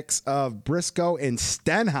your picks of Briscoe and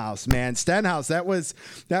Stenhouse, man. Stenhouse, that was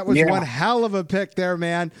one hell of a pick there,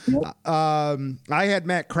 man. I had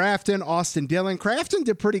Matt Crafton, Austin Dillon. Crafton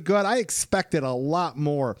did pretty good. I expected a lot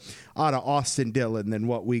more out of Austin Dillon than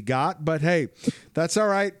what we got, but hey, that's all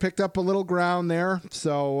right. Picked up a little ground there.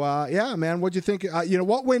 So yeah, man, what'd you think?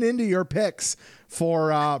 What went into your picks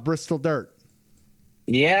for Bristol Dirt?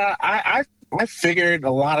 Yeah, I figured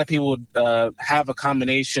a lot of people would have a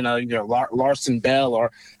combination of either Larson Bell, or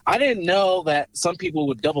I didn't know that some people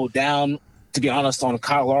would double down, to be honest, on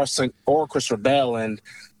Kyle Larson or Christopher Bell. And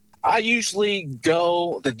I usually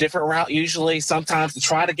go the different route, sometimes to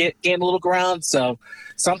try to get a little ground. So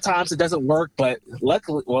sometimes it doesn't work, but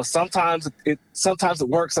luckily, sometimes it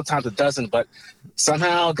works, sometimes it doesn't. But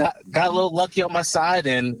somehow got a little lucky on my side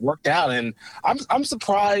and worked out. And I'm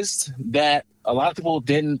surprised that a lot of people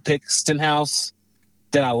didn't pick Stenhouse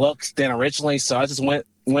than originally. So I just went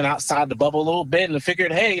outside the bubble a little bit and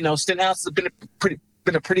figured, hey, Stenhouse has been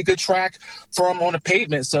a pretty good track for him on the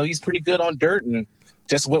pavement, so he's pretty good on dirt, and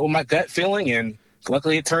just went with my gut feeling, and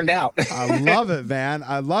luckily it turned out. I love it, man.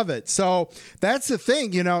 I love it. So that's the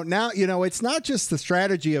thing, now, it's not just the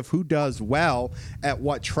strategy of who does well at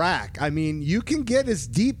what track. You can get as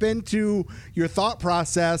deep into your thought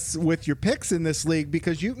process with your picks in this league,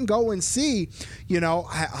 because you can go and see,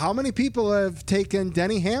 how many people have taken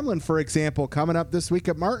Denny Hamlin, for example, coming up this week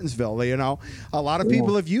at Martinsville. A lot of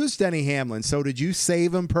people have used Denny Hamlin. So did you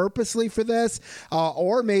save him purposely for this?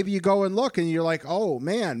 Or maybe you go and look and you're like, oh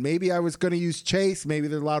man, maybe I was going to use Chase. Maybe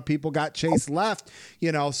there's a lot of people got Chase left,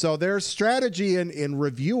 so there's strategy in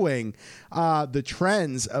reviewing the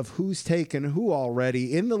trends of who's taken who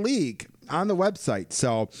already in the league on the website.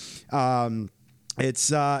 So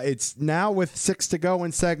it's now with 6 to go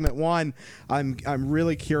in segment 1. I'm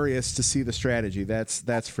really curious to see the strategy.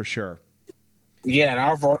 That's for sure. Yeah, and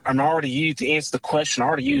I'm already used to answer the question. I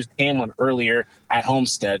already used Hamlin earlier at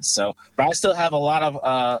Homestead, but I still have a lot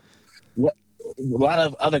of lot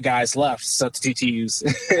of other guys left substitute to use.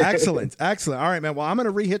 Excellent. All right, man. Well, I'm going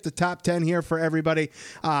to re-hit the top 10 here for everybody.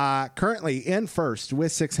 Currently in first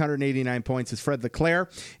with 689 points is Fred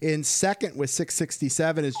Leclerc. In second with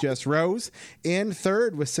 667 is Jess Rose. In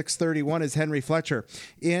third with 631 is Henry Fletcher.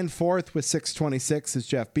 In fourth with 626 is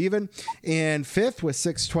Jeff Beaven. In fifth with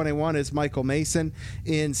 621 is Michael Mason.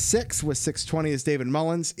 In sixth with 620 is David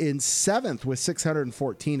Mullins. In seventh with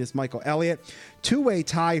 614 is Michael Elliott. Two-way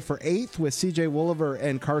tie for eighth with C.J. Wolliver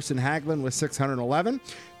and Carson Hagelin with 611.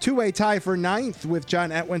 Two-way tie for ninth with John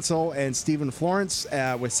Etwinsel and Stephen Florence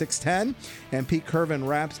with 610. And Pete Curvin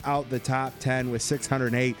wraps out the top 10 with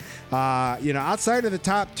 608. Outside of the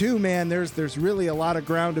top two, man, there's really a lot of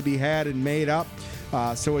ground to be had and made up.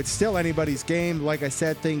 So it's still anybody's game. Like I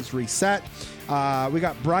said, things reset. We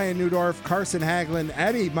got Brian Newdorf, Carson Hagelin.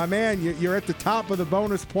 Eddie, my man, you're at the top of the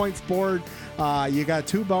bonus points board. You got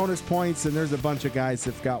 2 bonus points, and there's a bunch of guys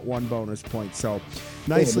that've got 1 bonus point. So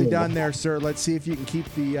nicely done there, sir. Let's see if you can keep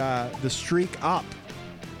the streak up.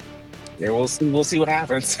 Yeah, we'll see what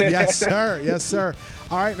happens. Yes, sir.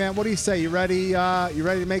 All right, man. What do you say? You ready? You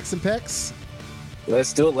ready to make some picks?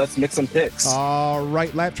 Let's do it. Let's mix some picks. All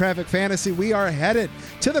right, Lap Traffic Fantasy. We are headed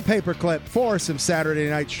to the paperclip for some Saturday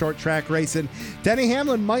night short track racing. Denny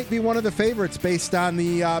Hamlin might be one of the favorites based on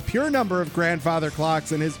the pure number of grandfather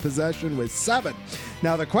clocks in his possession with 7.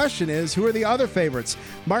 Now, the question is, who are the other favorites?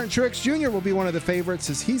 Martin Truex Jr. will be one of the favorites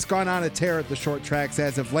as he's gone on a tear at the short tracks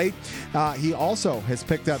as of late. He also has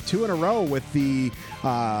picked up 2 in a row with the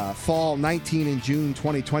fall 19 and June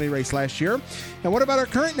 2020 race last year. And what about our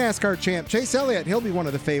current NASCAR champ, Chase Elliott? He'll be one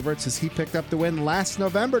of the favorites as he picked up the win last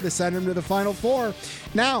November to send him to the Final Four.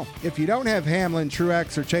 Now, if you don't have Hamlin,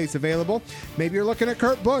 Truex, or Chase available, maybe you're looking at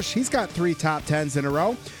Kurt Busch. He's got 3 top 10s in a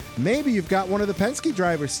row. Maybe you've got one of the Penske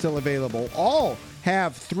drivers still available. All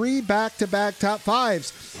have 3 back-to-back top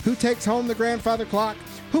 5s. Who takes home the grandfather clock?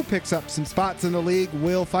 Who picks up some spots in the league?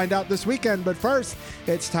 We'll find out this weekend. But first,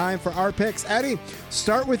 it's time for our picks. Eddie,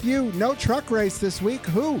 start with you. No truck race this week.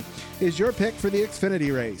 Who is your pick for the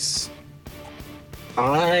Xfinity race?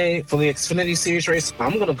 For the Xfinity Series race,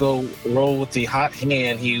 I'm going to go roll with the hot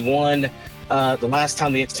hand. He won the last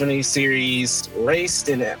time the Xfinity Series raced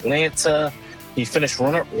in Atlanta. He finished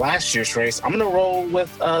runner-up last year's race. I'm going to roll with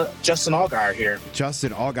Justin Allgaier here.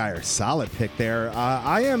 Justin Allgaier, solid pick there.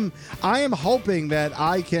 I am hoping that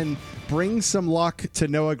I can bring some luck to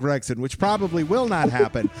Noah Gragson, which probably will not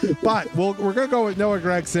happen. But we're going to go with Noah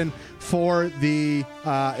Gragson for the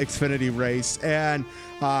Xfinity race. And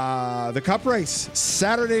the Cup race,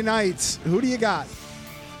 Saturday nights. Who do you got?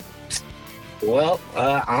 Well,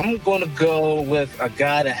 I'm going to go with a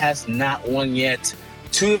guy that has not won yet.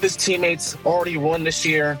 2 of his teammates already won this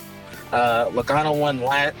year. Logano won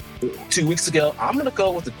 2 weeks ago. I'm going to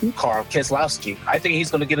go with the 2 car, Keselowski. I think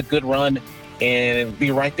he's going to get a good run and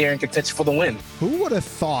be right there in contention for the win. Who would have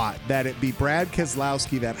thought that it'd be Brad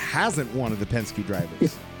Keselowski that hasn't one of the Penske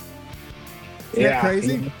drivers? Isn't that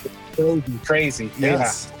crazy? Crazy.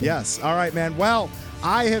 Yes. All right, man. Well,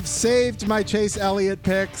 I have saved my Chase Elliott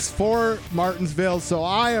picks for Martinsville, so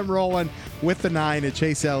I am rolling with the 9 at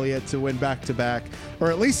Chase Elliott to win back-to-back, or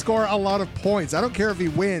at least score a lot of points. I don't care if he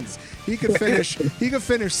wins. He could finish. He could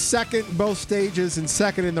finish second in both stages and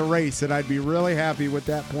second in the race, and I'd be really happy with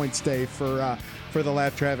that point stay for the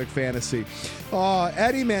Lap Traffic Fantasy.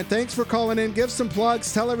 Eddie, man, thanks for calling in. Give some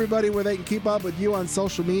plugs. Tell everybody where they can keep up with you on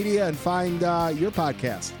social media and find your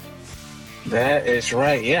podcast. That is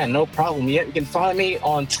right. Yeah, no problem. Yeah, you can find me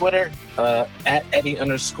on Twitter at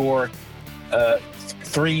Eddie_3G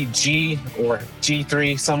or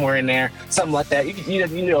G3, somewhere in there, something like that. You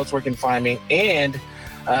know it's where you can find me. And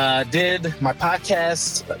did my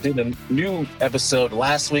podcast, did a new episode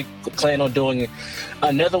last week. Plan on doing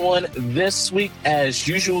another one this week. As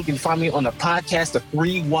usual, you can find me on the podcast, the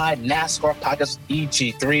 3 Wide NASCAR podcast,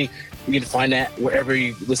 EG3. You can find that wherever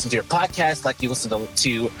you listen to your podcast, like you listen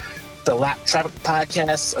to the Lap Traffic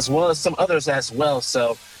podcast, as well as some others as well.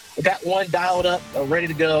 So I got one dialed up, ready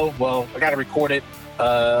to go. Well, I got to record it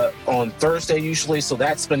on Thursday usually, so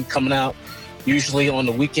that's been coming out usually on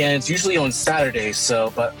the weekends, usually on Saturdays.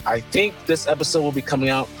 So, but I think this episode will be coming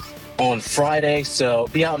out on Friday, so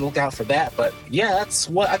be out and look out for that. But yeah, that's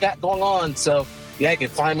what I got going on. So yeah, you can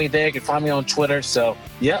find me there. You can find me on Twitter. So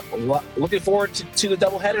yeah, looking forward to the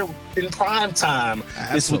doubleheader in prime time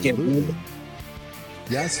this weekend.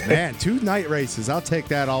 Yes, man. 2 night races. I'll take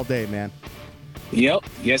that all day, man. Yep.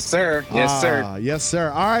 Yes, sir. Yes, sir. Yes, sir.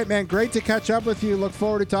 All right, man. Great to catch up with you. Look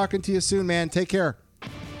forward to talking to you soon, man. Take care.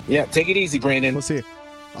 Yeah, take it easy, Brandon. We'll see you.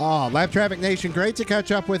 Lap Traffic Nation, great to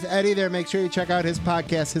catch up with Eddie there. Make sure you check out his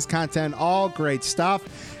podcast, his content, all great stuff.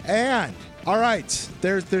 And All right.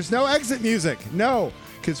 There's no exit music. No,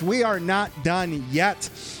 because we are not done yet.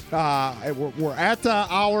 We're at the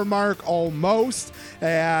hour mark almost,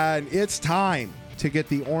 and it's time to get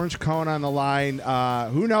the orange cone on the line.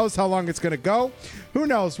 Who knows how long it's going to go? Who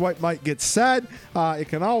knows what might get said? It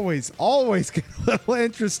can always get a little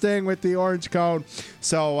interesting with the orange cone.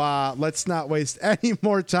 So let's not waste any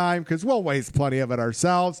more time, because we'll waste plenty of it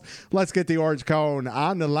ourselves. Let's get the orange cone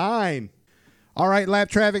on the line. All right, Lap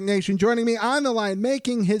Traffic Nation, joining me on the line,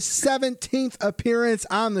 making his 17th appearance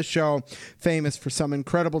on the show, famous for some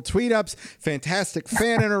incredible tweet-ups, fantastic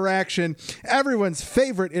fan interaction, everyone's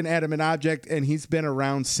favorite inanimate object, and he's been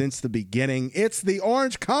around since the beginning. It's the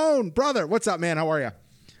Orange Cone. Brother, what's up, man? How are you?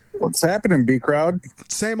 What's happening, B-Crowd?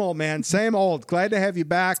 Same old, man. Same old. Glad to have you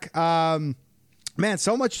back. Man,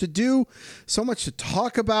 so much to do, so much to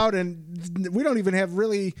talk about, and we don't even have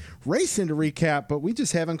really racing to recap, but we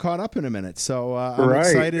just haven't caught up in a minute. So I'm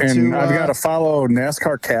excited and I've got to follow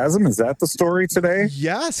NASCARCASM. Is that the story today?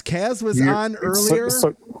 Yes, Kaz was on earlier.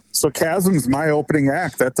 So Chasm's my opening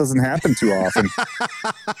act. That doesn't happen too often.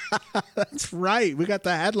 That's right. We got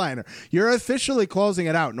the headliner. You're officially closing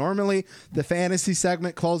it out. Normally, the fantasy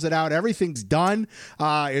segment close it out. Everything's done.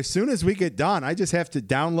 As soon as we get done, I just have to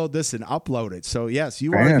download this and upload it. So yes,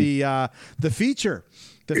 you are the feature.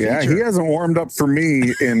 Yeah, he hasn't warmed up for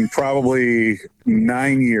me in probably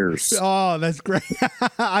 9 years. Oh, that's great.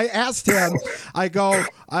 I asked him, I go,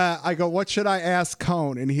 what should I ask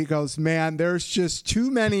Cone? And he goes, man, there's just too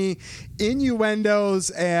many innuendos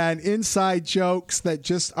and inside jokes that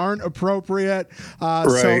just aren't appropriate.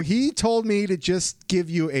 So he told me to just give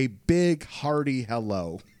you a big hearty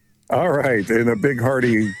hello. All right. And a big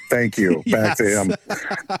hearty thank you back to him.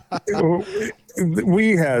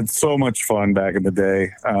 We had so much fun back in the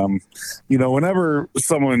day. Whenever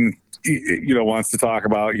someone, wants to talk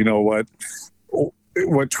about,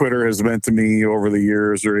 what Twitter has meant to me over the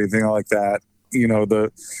years or anything like that,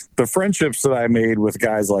 the friendships that I made with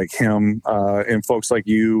guys like him and folks like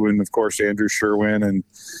you and, of course, Andrew Sherwin. And,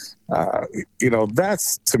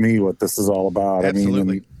 that's to me what this is all about.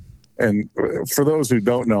 Absolutely. I mean, and for those who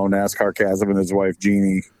don't know, NASCARCASM and his wife,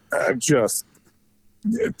 Jeannie, just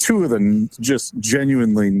two of the just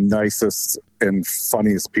genuinely nicest and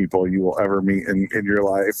funniest people you will ever meet in your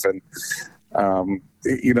life. And,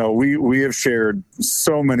 we have shared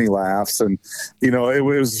so many laughs. And, it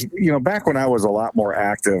was, back when I was a lot more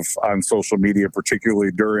active on social media,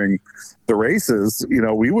 particularly during the races,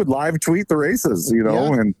 we would live tweet the races,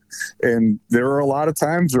 and there were a lot of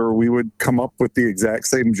times where we would come up with the exact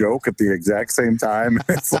same joke at the exact same time.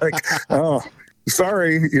 It's like, oh,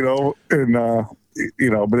 sorry, but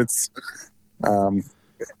it's,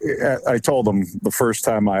 I told him the first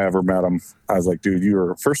time I ever met him, I was like, dude,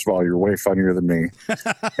 first of all, you're way funnier than me.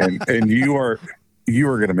 and you are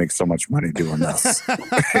going to make so much money doing this.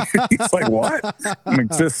 He's like, what? I'm like,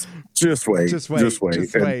 just wait.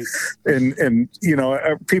 And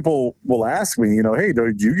people will ask me, hey,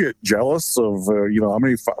 do you get jealous of, how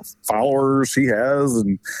many followers he has?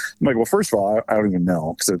 And I'm like, well, first of all, I don't even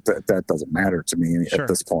know, because that doesn't matter to me at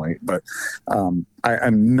this point. But I'm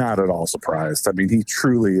not at all surprised. I mean, he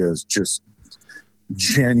truly is just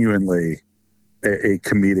genuinely a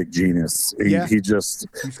comedic genius. He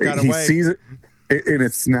sees it. And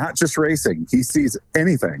it's not just racing. He sees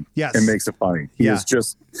anything and makes it funny. He is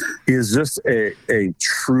just a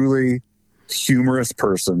truly humorous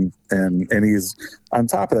person, and he's on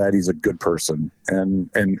top of that, he's a good person. And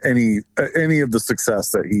any of the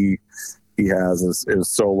success that he has is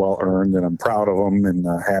so well earned, and I'm proud of him and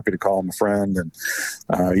happy to call him a friend. And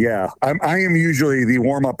I am usually the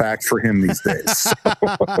warm up act for him these days.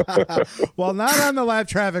 Well, not on the Lap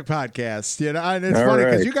Traffic podcast, and it's funny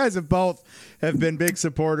because you guys have been big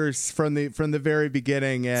supporters from the very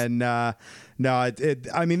beginning. And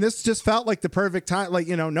this just felt like the perfect time. Like,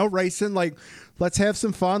 no racing. Like, let's have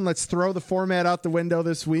some fun. Let's throw the format out the window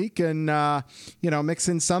this week and mix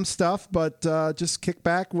in some stuff, but just kick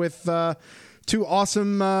back with two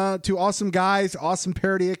awesome guys, awesome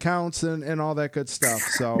parody accounts, and all that good stuff.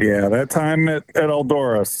 So yeah, that time at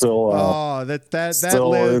Eldora still. That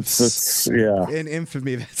lives in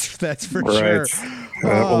infamy. That's for sure.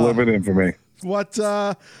 That will live in infamy. How's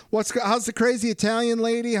the crazy Italian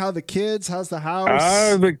lady? How the kids? How's the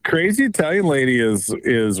house? The crazy Italian lady is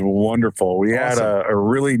wonderful. We had a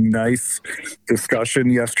really nice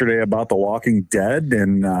discussion yesterday about The Walking Dead,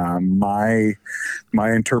 and my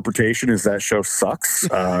interpretation is that show sucks.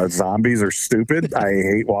 Zombies are stupid. I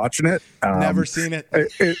hate watching it. Never seen it.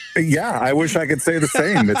 I wish I could say the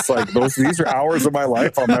same. It's like these are hours of my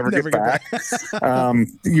life I'll never get back.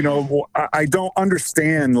 I don't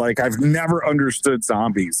understand. Like, I've never understood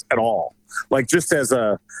zombies at all. like just as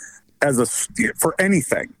a for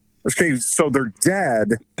anything. Okay, so they're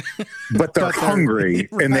dead, but they're hungry,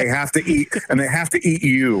 right. And they have to eat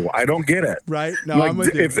you. I don't get it. Right? No, like, I'm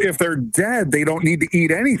with you. If they're dead, they don't need to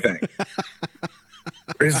eat anything.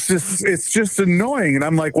 It's just annoying, and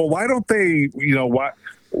I'm like, well, why don't they? You know what?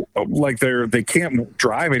 Like they can't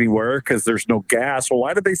drive anywhere because there's no gas. Well,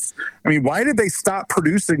 why did they stop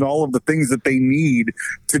producing all of the things that they need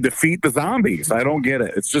to defeat the zombies? I don't get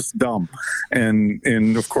it. It's just dumb.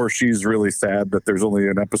 And of course she's really sad that there's only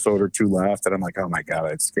an episode or two left. And I'm like, oh my God,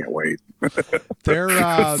 I just can't wait. Let's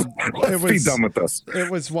be done with this. It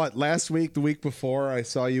was what, last week, the week before, I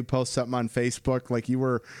saw you post something on Facebook. Like you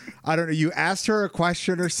were, I don't know, you asked her a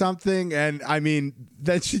question or something. And I mean,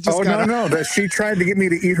 then she just no, that she tried to get me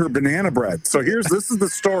to eat her banana bread. So this is the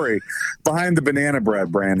story behind the banana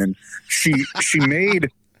bread, Brandon. She made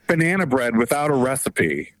banana bread without a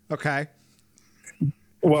recipe. Okay.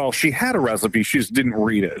 Well, she had a recipe. She just didn't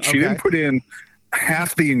read it. She didn't put in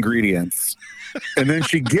half the ingredients. And then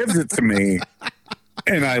she gives it to me.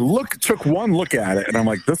 And I took one look at it and I'm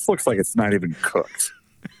like, this looks like it's not even cooked.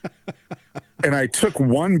 And I took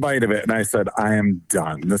one bite of it and I said, I am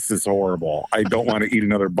done. This is horrible. I don't want to eat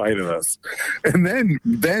another bite of this. And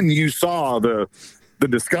then you saw the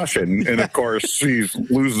discussion. And of course she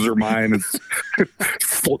loses her mind and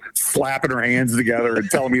slapping her hands together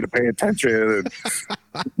and telling me to pay attention. And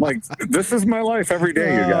like, this is my life every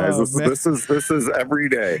day, you guys. This is every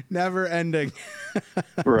day. Never ending.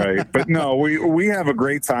 Right. But no, we have a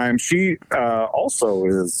great time. She also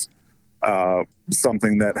is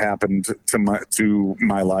something that happened to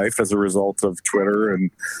my life as a result of Twitter,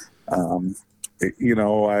 and I'm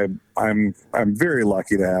very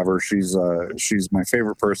lucky to have her. She's my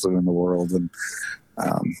favorite person in the world, and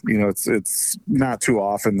it's not too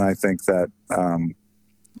often I think that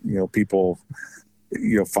people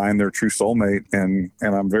find their true soulmate, and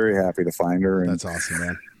I'm very happy to find her. And that's awesome,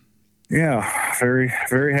 man. Yeah, very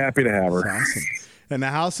very happy to have her. That's awesome. And the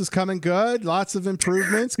house is coming good. Lots of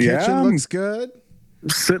improvements. Kitchen looks good.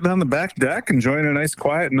 Sitting on the back deck, enjoying a nice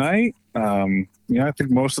quiet night. I think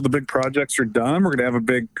most of the big projects are done. We're going to have a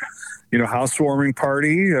big, housewarming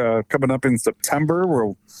party coming up in September.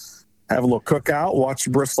 We'll have a little cookout, watch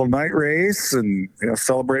the Bristol night race, and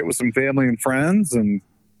celebrate with some family and friends, and it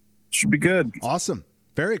should be good. Awesome.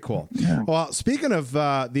 Very cool. Yeah. Well, speaking of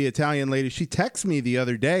the Italian lady, she texted me the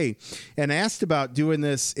other day and asked about doing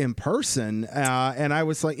this in person. And I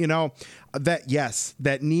was like,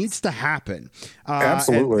 that needs to happen.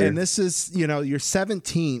 Absolutely. And this is, your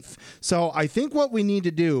 17th. So I think what we need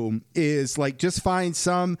to do is just find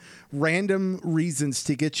some random reasons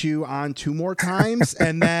to get you on 2 more times.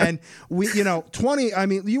 And then 20,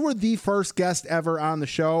 you were the first guest ever on the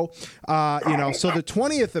show. So the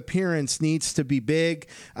 20th appearance needs to be big.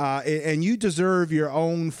 And you deserve your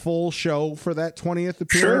own full show for that 20th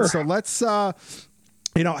appearance. Sure. So let's,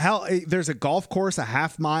 there's a golf course a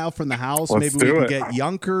half mile from the house. Let's maybe we can do it. get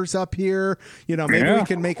Yunkers up here. Maybe we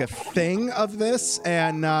can make a thing of this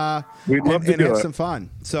and we'd love to do have it. some fun.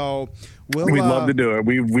 So we'd love to do it.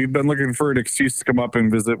 We've been looking for an excuse to come up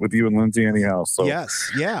and visit with you and Lindsay anyhow. So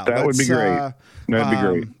yes, yeah, that would be great. That'd be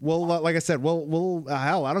great. Well, like I said, we'll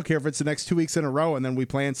hell, I don't care if it's the next 2 weeks in a row, and then we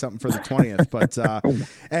plan something for the 20th. But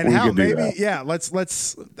and hell, maybe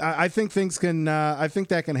let's. I think things can. I think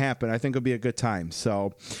that can happen. I think it'll be a good time.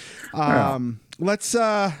 So, let's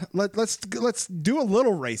do a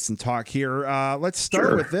little race and talk here. Let's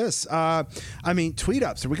start with this. Tweet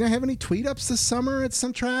ups. Are we gonna have any tweet ups this summer at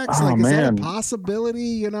some tracks? Is that a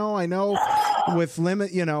possibility? I know with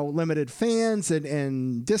limited fans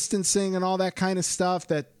and distancing and all that kind of stuff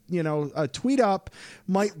that a tweet up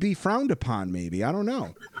might be frowned upon. Maybe, I don't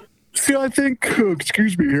know. See, I think,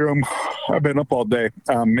 excuse me here, I've been up all day,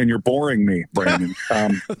 and you're boring me, Brandon.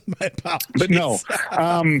 My apologies. But no,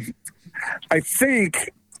 I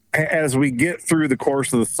think as we get through the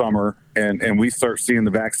course of the summer and we start seeing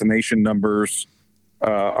the vaccination numbers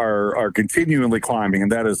are continually climbing,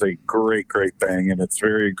 and that is a great, great thing, and it's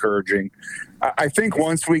very encouraging. I think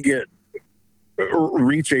once we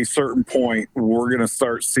reach a certain point, we're going to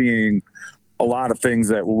start seeing a lot of things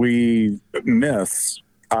that we miss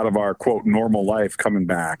out of our quote normal life coming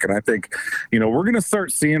back. And I think, we're going to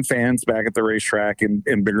start seeing fans back at the racetrack in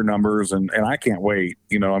bigger numbers. And I can't wait.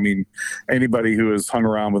 Anybody who has hung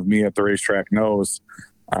around with me at the racetrack knows,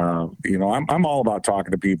 I'm all about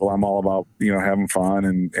talking to people. I'm all about, having fun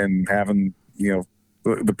and having,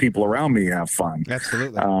 the people around me have fun.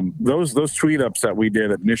 Absolutely. Those tweet ups that we did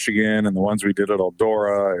at Michigan and the ones we did at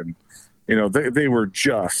Eldora, and, they were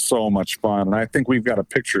just so much fun. And I think we've got a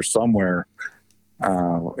picture somewhere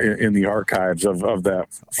in the archives of that.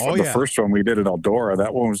 The first one we did at Eldora,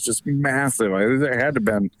 that one was just massive. There had to have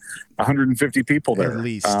been 150 people there. At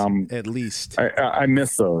least. I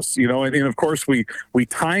miss those, and of course we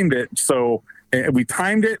timed it. So we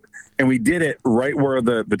timed it and we did it right where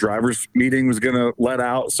the drivers meeting was going to let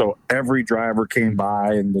out. So every driver came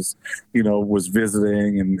by and was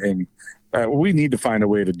visiting and we need to find a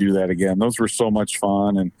way to do that again. Those were so much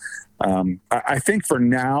fun. And I think for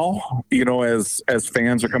now, as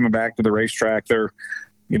fans are coming back to the racetrack, they're,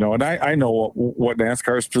 and I know what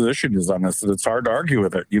NASCAR's position is on this, and it's hard to argue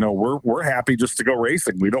with it. We're happy just to go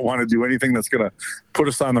racing. We don't want to do anything that's going to put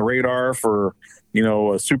us on the radar for,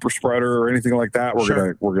 a super spreader or anything like that.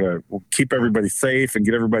 We'll keep everybody safe and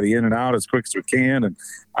get everybody in and out as quick as we can. And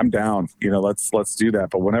I'm down, let's do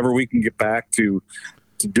that. But whenever we can get back to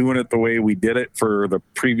doing it the way we did it for the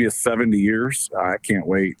previous 70 years, I can't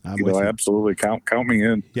wait. Absolutely count me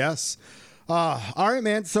in. Yes. All right,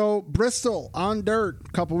 man. So Bristol on dirt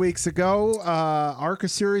a couple weeks ago. ARCA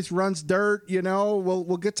Series runs dirt.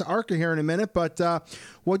 We'll get to ARCA here in a minute. But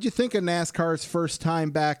what'd you think of NASCAR's first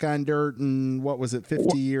time back on dirt? And what was it,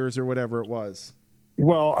 50 years or whatever it was?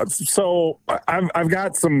 Well, so I've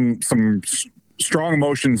got some strong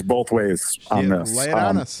emotions both ways on this. Lay it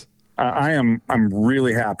on us. I'm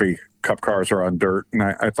really happy Cup cars are on dirt, and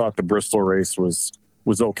I thought the Bristol race was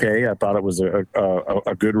okay. I thought it was a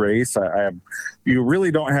good race. You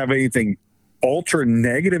really don't have anything ultra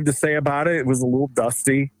negative to say about it. It was a little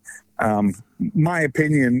dusty. My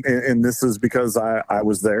opinion, and this is because I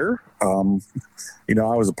was there. I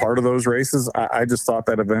was a part of those races. I just thought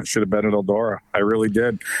that event should have been at Eldora. I really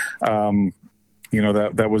did.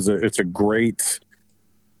 It's a great.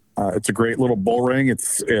 It's a great little bull ring.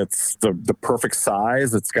 It's the perfect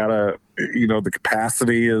size. It's got the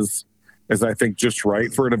capacity is I think just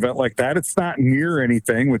right for an event like that. It's not near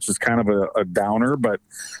anything, which is kind of a downer, but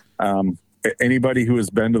anybody who has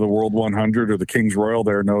been to the World 100 or the Kings Royal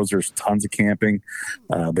there knows there's tons of camping.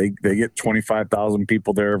 They get 25,000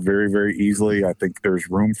 people there very, very easily. I think there's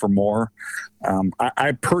room for more.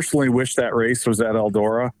 I personally wish that race was at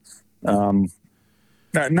Eldora.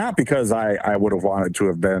 Not because I would have wanted to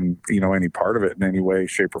have been, any part of it in any way,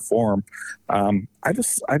 shape, or form. I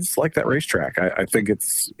just like that racetrack. I think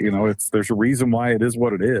it's there's a reason why it is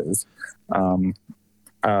what it is.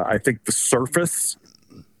 I think the surface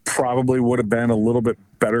probably would have been a little bit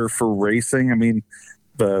better for racing. I mean,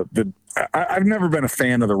 I've never been a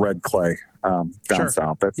fan of the red clay down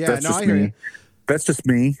south. That's just me. That's just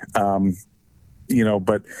me.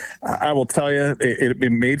 But I will tell you,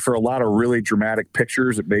 it made for a lot of really dramatic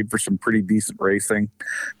pictures. It made for some pretty decent racing.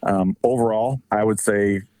 Overall, I would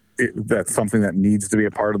say that's something that needs to be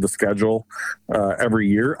a part of the schedule every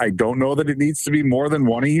year. I don't know that it needs to be more than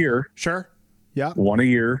one a year. Sure. Yeah. One a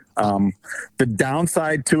year. The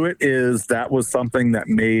downside to it is that was something that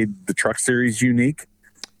made the Truck Series unique.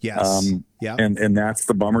 Yes. And that's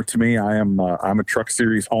the bummer to me. I'm a Truck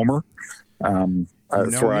Series homer.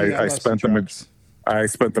 That's where I spent I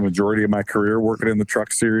spent the majority of my career working in the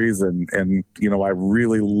Truck Series, and I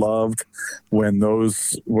really loved when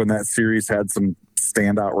that series had some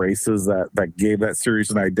standout races that gave that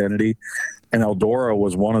series an identity, and Eldora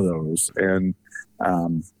was one of those. And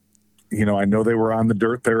I know they were on the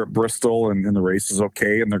dirt there at Bristol, and the race is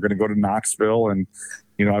okay, and they're going to go to Knoxville, and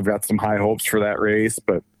I've got some high hopes for that race,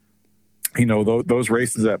 but those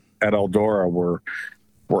races at Eldora were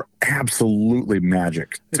absolutely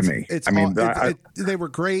magic to me. They were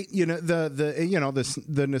great.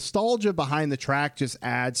 The nostalgia behind the track just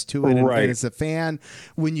adds to it. Right. And as a fan,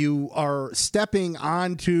 when you are stepping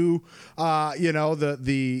onto,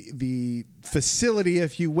 the facility,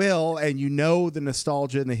 if you will, and the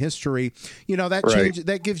nostalgia and the history, that change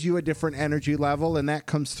that gives you a different energy level, and that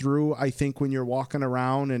comes through, I think, when you're walking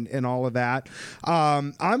around and all of that.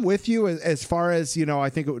 I'm with you as far as I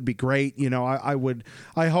think it would be great.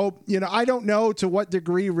 I hope, I don't know to what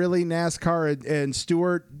degree really NASCAR and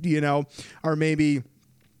Stewart, are maybe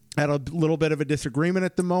at a little bit of a disagreement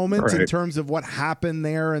at the moment in terms of what happened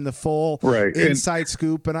there and the full inside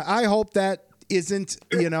scoop. And I hope that isn't,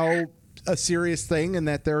 a serious thing, and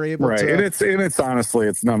that they're able to. And it's honestly,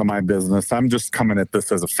 it's none of my business. I'm just coming at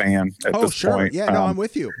this as a fan at this point. Yeah, no, I'm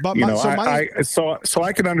with you. But so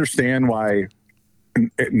I can understand why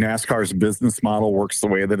NASCAR's business model works the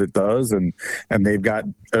way that it does, and they've got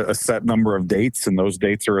a set number of dates, and those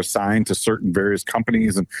dates are assigned to certain various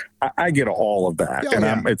companies, and I get all of that.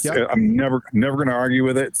 I'm never going to argue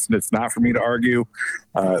with it. It's not for me to argue.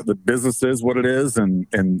 The business is what it is, and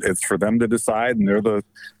it's for them to decide, and they're the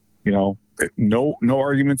no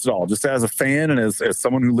arguments at all. Just as a fan and as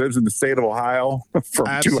someone who lives in the state of Ohio from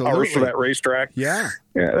Absolutely. 2 hours for that racetrack. Yeah,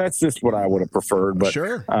 that's just what I would have preferred. But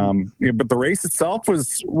sure. But the race itself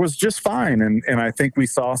was just fine, and I think we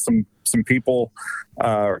saw some people,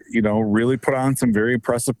 really put on some very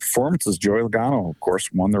impressive performances. Joey Logano, of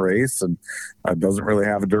course, won the race and doesn't really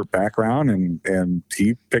have a dirt background, and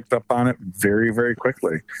he picked up on it very, very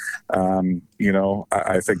quickly.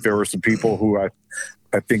 I think there were some people who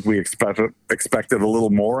I think we expected a little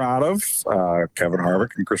more out of Kevin Harvick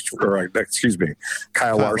and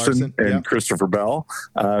Kyle Larson and yep. Christopher Bell,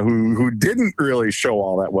 who didn't really show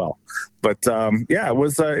all that well. But it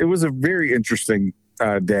was a very interesting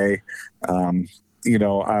day. I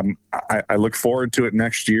look forward to it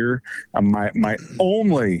next year. My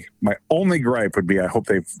only gripe would be I hope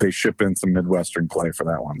they ship in some Midwestern clay for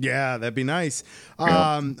that one. Yeah, that'd be nice.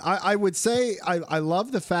 Yeah. I would say I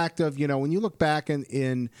love the fact of, when you look back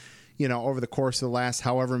in over the course of the last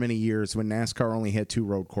however many years when NASCAR only had 2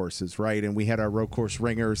 road courses, right? And we had our road course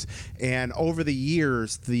ringers. And over the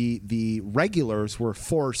years, the regulars were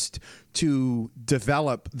forced to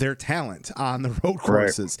develop their talent on the road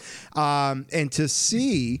courses. Right. And to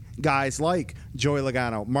see guys like Joey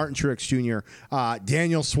Logano, Martin Truex Jr.,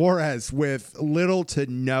 Daniel Suarez with little to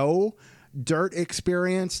no dirt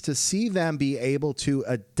experience, to see them be able to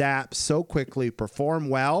adapt so quickly, perform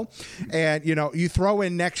well. And, you throw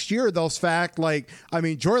in next year those fact, Joey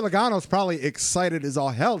Logano's probably excited as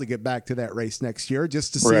all hell to get back to that race next year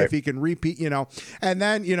just to see if he can repeat, and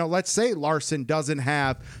then, let's say Larson doesn't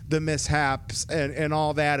have the mishaps and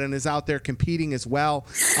all that and is out there competing as well.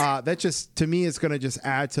 That just, to me, is going to just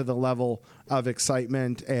add to the level of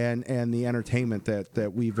excitement and the entertainment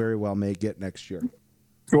that we very well may get next year.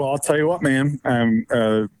 Well, I'll tell you what, man.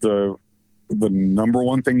 The number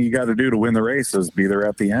one thing you got to do to win the race is be there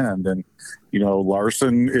at the end. And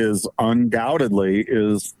Larson is undoubtedly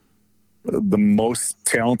the most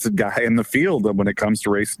talented guy in the field when it comes to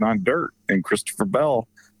racing on dirt. And Christopher Bell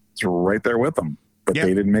is right there with him, but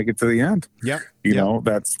they didn't make it to the end. Yeah,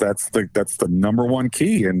 that's the number one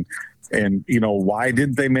key. And why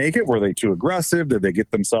didn't they make it? Were they too aggressive? Did they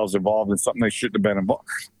get themselves involved in something they shouldn't have been involved?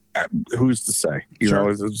 Who's to say?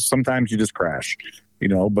 Sometimes you just crash,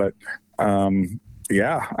 but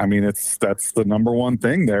that's the number one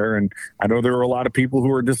thing there. And I know there were a lot of people who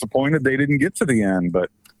were disappointed they didn't get to the end,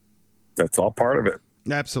 but that's all part of it.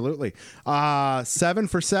 Absolutely. 7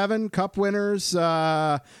 for 7 Cup winners,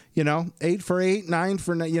 8 for 8, 9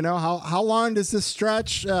 for 9. How long does this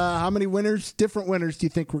stretch? How many different winners do you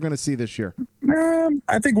think we're going to see this year?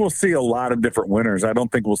 I think we'll see a lot of different winners. I don't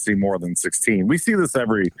think we'll see more than 16. We see this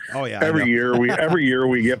every year. Every year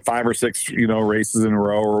we get 5 or 6, races in a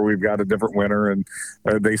row where we've got a different winner, and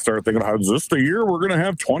they start thinking, "How is this the year we're going to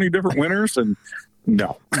have 20 different winners?" And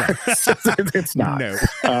no, it's not. No.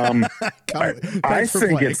 I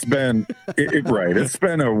think it's been It's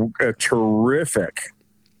been a terrific,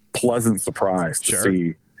 pleasant surprise to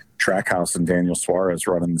see Trackhouse and Daniel Suarez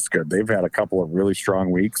running this good. They've had a couple of really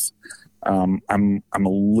strong weeks. I'm a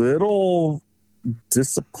little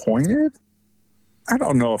disappointed. I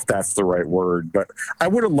don't know if that's the right word, but I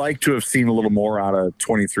would have liked to have seen a little more out of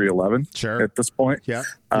 2311 at this point. Yeah.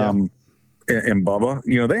 And Bubba,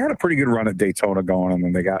 they had a pretty good run at Daytona going, and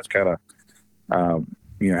then they got kind of,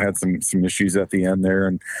 had some issues at the end there.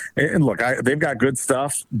 And look, they've got good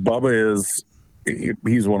stuff. Bubba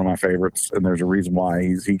he's one of my favorites, and there's a reason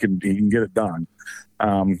why he can get it done.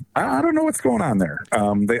 I don't know what's going on there.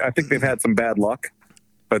 I think they've had some bad luck,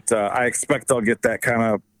 but I expect they'll get that kind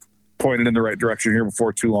of pointed in the right direction here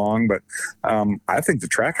before too long. But I think the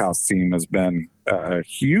Trackhouse team has been a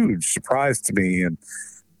huge surprise to me, and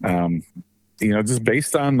just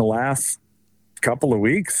based on the last couple of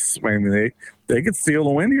weeks, I mean, they could steal the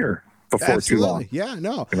win here before too long. Yeah,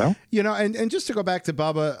 no. And just to go back to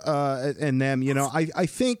Bubba and them, I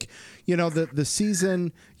think, the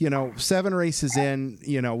season, 7 races in,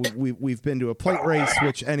 we've been to a plate race,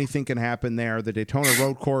 which anything can happen there. The Daytona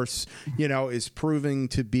road course, is proving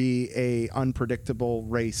to be a unpredictable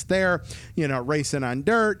race there, racing on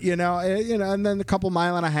dirt, and then a couple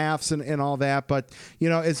mile and a halves and all that. But,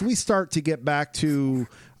 as we start to get back to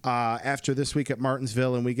after this week at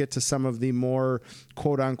Martinsville, and we get to some of the more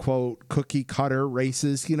quote unquote cookie cutter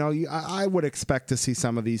races, I would expect to see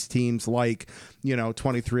some of these teams like,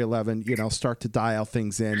 2311, start to dial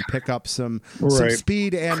things in, pick up some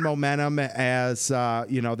speed and momentum as,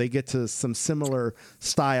 they get to some similar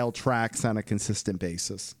style tracks on a consistent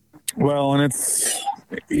basis. Well, and it's,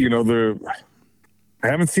 I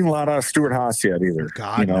haven't seen a lot out of Stuart Haas yet either.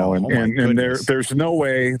 God, no. And there's no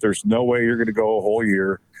way you're going to go a whole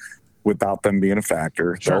year without them being a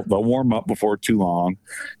factor. Sure. They'll warm up before too long.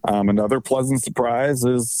 Another pleasant surprise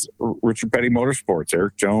is Richard Petty Motorsports,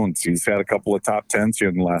 Eric Jones. He's had a couple of top 10s here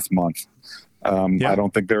in the last month. I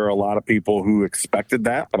don't think there are a lot of people who expected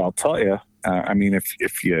that, but I'll tell you, I mean,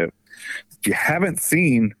 if you haven't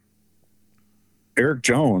seen Eric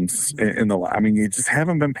Jones you just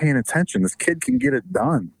haven't been paying attention. This kid can get it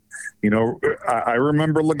done. I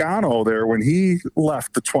remember Logano there when he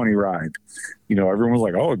left the 20 ride. Everyone was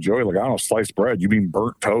like, "Oh, Joey Logano, sliced bread. You mean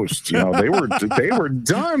burnt toast?" They were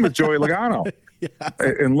done with Joey Logano. Yeah.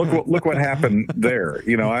 And look what happened there.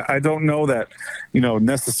 I don't know that,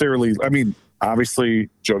 necessarily. I mean, obviously,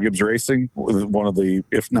 Joe Gibbs Racing was one of the,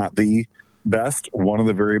 if not the best, one of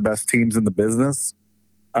the very best teams in the business.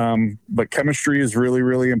 But chemistry is really,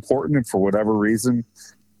 really important. And for whatever reason,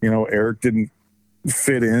 Eric didn't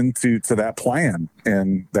fit into that plan.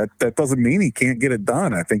 And that doesn't mean he can't get it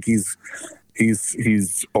done. I think he's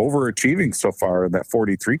overachieving so far in that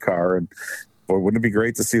 43 car. And boy, wouldn't it be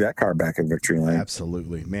great to see that car back in victory lane?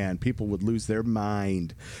 Absolutely, man. People would lose their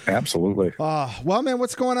mind. Absolutely. Well, man,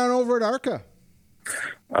 what's going on over at ARCA?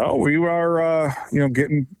 Oh, we are,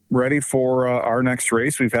 getting ready for our next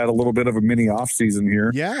race. We've had a little bit of a mini off season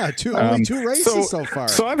here. Yeah, only two races so far.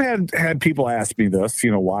 So I've had people ask me this,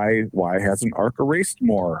 why hasn't ARCA raced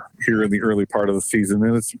more here in the early part of the season?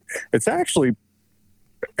 And it's actually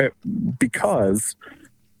because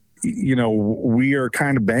we are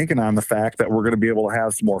kind of banking on the fact that we're going to be able to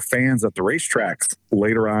have some more fans at the racetracks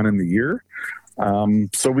later on in the year.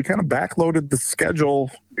 So we kind of backloaded the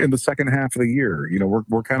schedule in the second half of the year.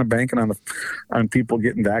 We're kind of banking on people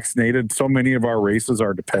getting vaccinated. So many of our races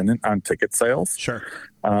are dependent on ticket sales. Sure.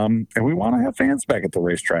 And we want to have fans back at the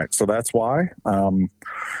racetrack. So that's why,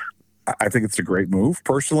 I think it's a great move.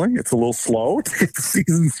 Personally, it's a little slow to get the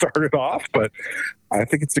season started off, but I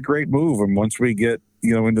think it's a great move. And once we get,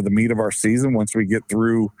 into the meat of our season, once we get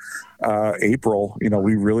through April,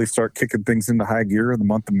 we really start kicking things into high gear in the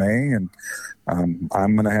month of May. And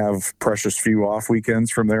I'm going to have precious few off weekends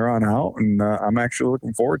from there on out. And I'm actually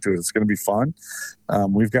looking forward to it. It's going to be fun.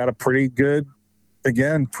 We've got a pretty good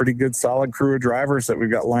solid crew of drivers that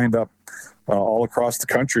we've got lined up all across the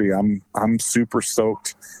country. I'm super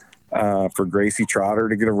stoked for Gracie Trotter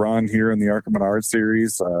to get a run here in the ARCA Menard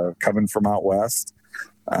Series, coming from out west.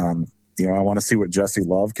 I want to see what Jesse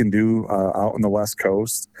Love can do out on the West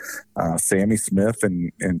Coast. Sammy Smith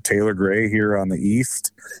and Taylor Gray here on the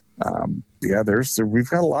East. We've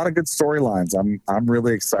got a lot of good storylines. I'm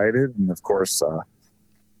really excited, and of course, I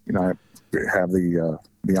have the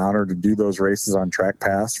honor to do those races on Track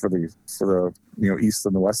Pass for the East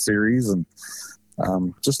and the West Series, and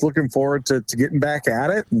just looking forward to getting back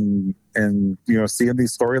at it and seeing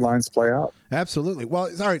these storylines play out. Absolutely. Well,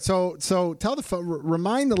 all right. So tell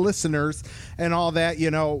remind the listeners and all that,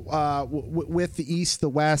 with the East, the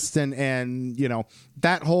West, and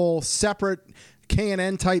that whole separate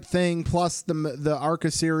K&N type thing, plus the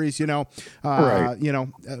ARCA series, right.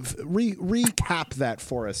 Recap that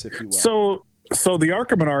for us, if you will. So the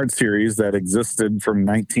ARCA Menard series that existed from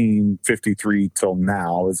 1953 till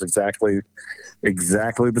now is exactly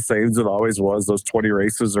the same as it always was. Those 20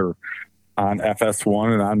 races are on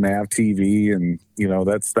FS1 and on NAV TV, and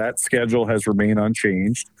that schedule has remained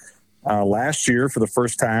unchanged. Last year, for the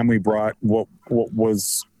first time, we brought what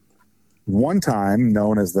was one time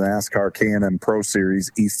known as the NASCAR K&N Pro Series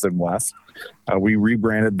East and West. We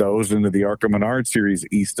rebranded those into the ARCA Menard Series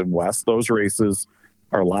East and West. Those races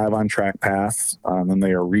are live on Track Pass, and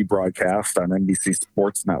they are rebroadcast on NBC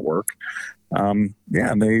Sports Network. And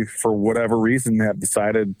they, for whatever reason, have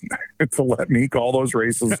decided to let me call those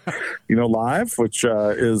races, live, which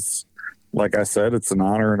is, like I said, it's an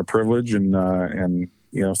honor and a privilege, and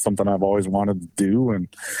something I've always wanted to do. And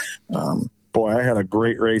boy, I had a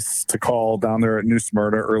great race to call down there at New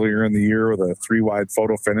Smyrna earlier in the year with a 3-wide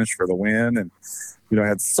photo finish for the win, and I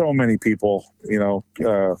had so many people,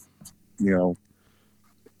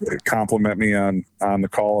 compliment me on the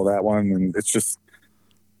call of that one, and it's just,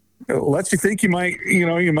 it lets you think you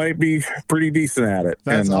might be pretty decent at it.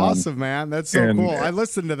 That's awesome, man. That's so cool. I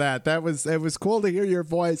listened to that. It was cool to hear your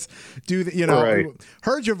voice do the, right.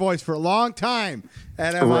 Heard your voice for a long time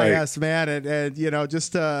at MIS, right. Man. And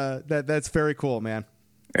just that's very cool, man.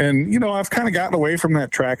 And, I've kind of gotten away from that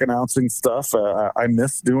track announcing stuff. I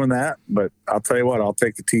miss doing that, but I'll tell you what, I'll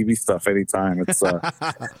take the TV stuff anytime. It's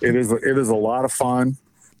it is a lot of fun.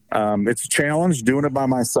 It's a challenge doing it by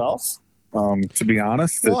myself. To be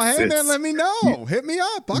honest. Well, hey man, let me know. Hit me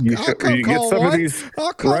up. I'll come you call get some one. of these,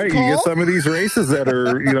 I'll come right? call. You get some of these races that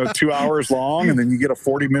are 2 hours long, and then you get a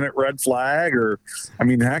 40-minute red flag. Or, I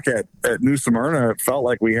mean, heck, at New Smyrna, it felt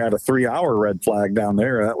like we had a 3-hour red flag down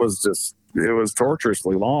there. That was just, it was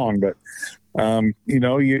torturously long. But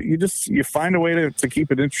you find a way to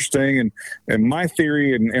keep it interesting. And my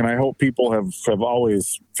theory, and I hope people have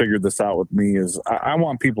always figured this out with me, is I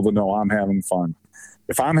want people to know I'm having fun.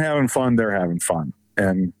 If I'm having fun, they're having fun.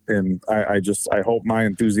 And I hope my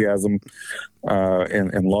enthusiasm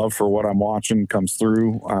and love for what I'm watching comes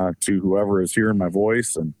through to whoever is hearing my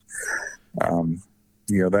voice. And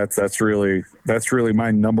that's really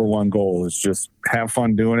my number one goal, is just have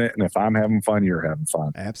fun doing it. And if I'm having fun, you're having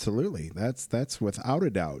fun. Absolutely. That's without a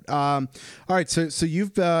doubt. All right. So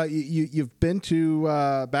you've been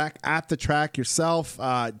to back at the track yourself,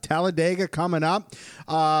 Talladega coming up.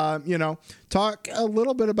 Talk a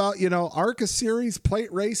little bit about, ARCA Series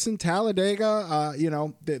plate race in Talladega.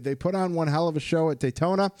 They put on one hell of a show at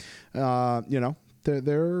Daytona.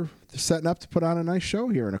 They're setting up to put on a nice show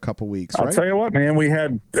here in a couple weeks, right? I'll tell you what, man, we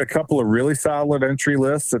had a couple of really solid entry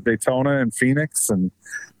lists at Daytona and Phoenix, and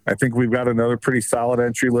I think we've got another pretty solid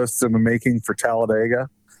entry list in the making for Talladega.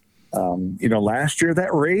 Last year,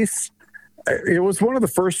 that race, it was one of the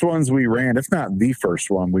first ones we ran, if not the first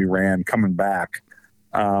one we ran coming back.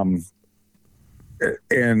 And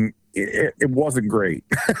it wasn't great.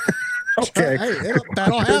 Okay. Hey,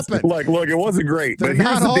 that'll happen. Look, it wasn't great. They're but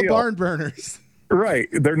not all barn burners. Right.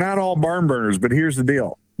 They're not all barn burners, but here's the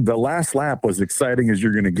deal. The last lap was exciting as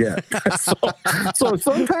you're going to get. so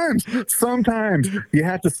sometimes you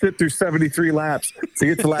have to sit through 73 laps to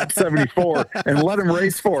get to lap 74 and let them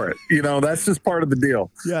race for it. That's just part of the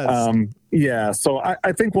deal. Yes. So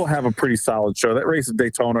I think we'll have a pretty solid show. That race at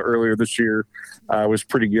Daytona earlier this year was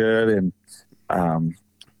pretty good. And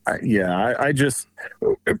I just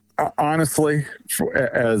honestly,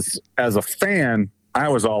 as a fan, I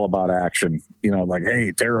was all about action,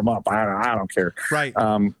 hey, tear them up. I don't care. Right.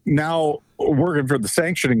 Now working for the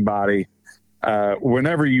sanctioning body,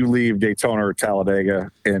 whenever you leave Daytona or Talladega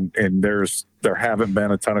and there haven't been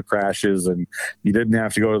a ton of crashes and you didn't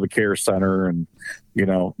have to go to the care center, and,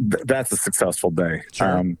 that's a successful day.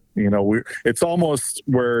 Sure. It's almost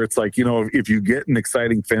where it's like, if you get an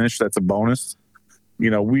exciting finish, that's a bonus.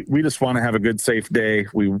 We just want to have a good, safe day.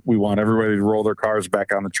 We want everybody to roll their cars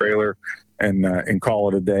back on the trailer and call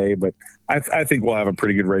it a day. But I think we'll have a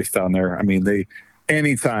pretty good race down there. I mean,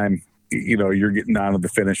 anytime you're getting down to the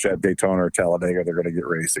finish at Daytona or Talladega, they're going to get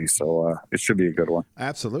racy. So it should be a good one.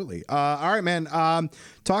 Absolutely. All right, man.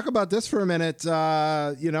 Talk about this for a minute.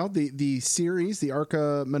 The series, the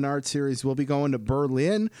ARCA Menard series, will be going to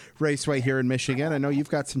Berlin Raceway here in Michigan. I know you've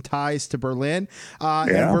got some ties to Berlin.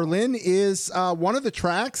 And Berlin is one of the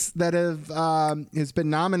tracks that has been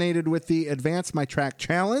nominated with the Advance My Track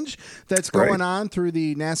Challenge that's going on through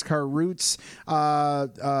the NASCAR Roots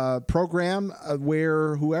program,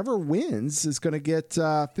 where whoever wins is going to get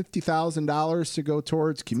 $50,000 to go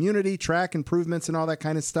towards community track improvements and all that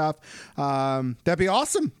kind of stuff. That'd be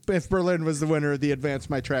awesome if Berlin was the winner of the Advance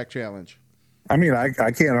My Track Challenge. I mean,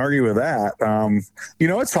 I can't argue with that.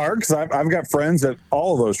 It's hard because I've got friends at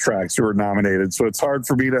all of those tracks who are nominated. So it's hard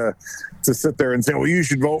for me to sit there and say, well, you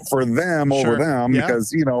should vote for them over them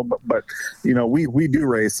because, but we do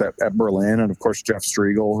race at Berlin. And of course, Jeff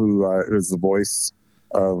Striegel, who is the voice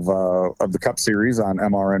of the Cup Series on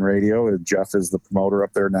MRN Radio. Jeff is the promoter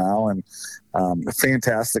up there now, and a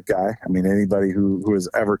fantastic guy. I mean, anybody who has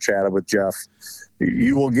ever chatted with Jeff,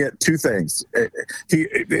 you will get two things. He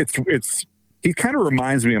kind of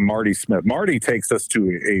reminds me of Marty Smith. Marty takes us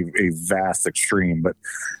to a vast extreme, but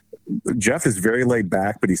Jeff is very laid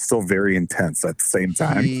back, but he's still very intense at the same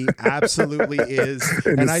time. He absolutely is.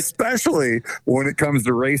 and especially when it comes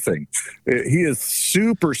to racing. He is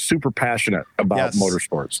super, super passionate about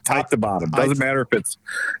motorsports, top to bottom. Doesn't matter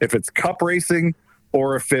if it's cup racing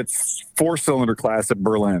or if it's 4-cylinder class at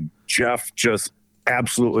Berlin. Jeff just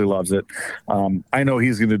absolutely loves it. I know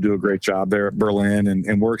he's going to do a great job there at Berlin,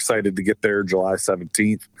 and we're excited to get there July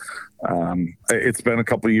 17th. It's been a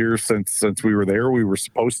couple of years since we were there. We were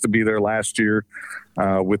supposed to be there last year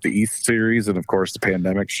with the East Series, and of course the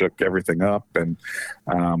pandemic shook everything up. And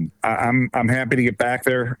I'm happy to get back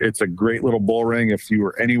there. It's a great little bull ring. If you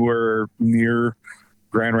were anywhere near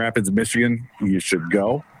Grand Rapids, Michigan, you should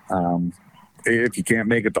go. If you can't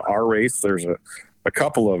make it to our race, there's a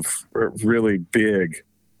couple of really big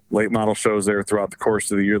late model shows there throughout the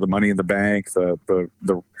course of the year. The Money in the Bank,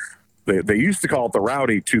 they used to call it the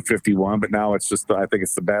Rowdy 251, but now it's just I think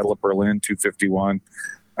it's the Battle of Berlin 251.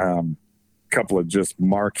 couple of just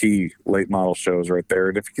marquee late model shows right there.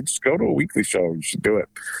 And if you could just go to a weekly show, you should do it.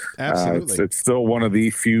 Absolutely. It's still one of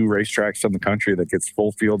the few racetracks in the country that gets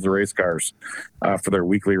full fields of race cars for their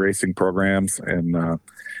weekly racing programs. And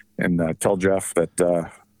tell Jeff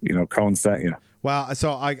that, Cone sent you. Well,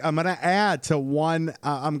 so I'm going to add to one.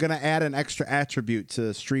 I'm going to add an extra attribute to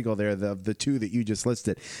Striegel there, the two that you just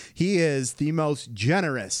listed. He is the most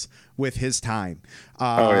generous with his time.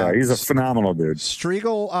 He's a phenomenal dude.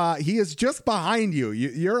 Striegel, he is just behind you.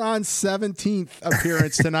 You're on 17th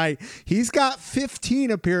appearance tonight. He's got 15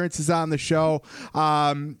 appearances on the show.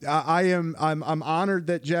 I'm honored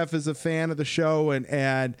that Jeff is a fan of the show,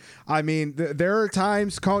 and I mean, there are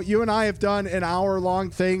times you and I have done an hour-long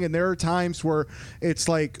thing, and there are times where it's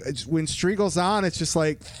like when Striegel's on, it's just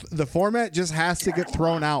like the format just has to get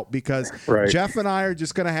thrown out because Jeff and I are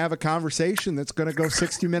just going to have a conversation that's going to go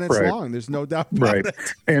 60 minutes long. There's no doubt about it.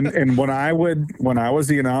 And when I was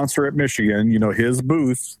the announcer at Michigan, his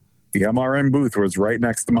booth, the MRN booth, was right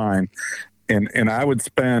next to mine, and I would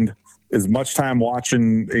spend as much time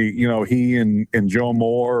watching, he and Joe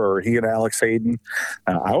Moore or he and Alex Hayden.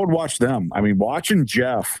 I would watch them. I mean, watching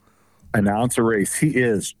Jeff announce a race, he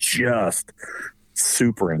is just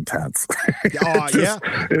super intense.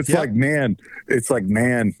 It's like,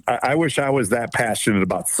 man, I wish I was that passionate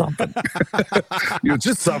about something.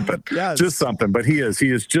 Just something. Yes. Just something. But he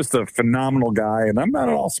is just a phenomenal guy, and I'm not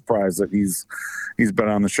at all surprised that he's been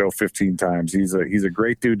on the show 15 times. He's a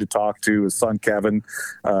great dude to talk to. His son Kevin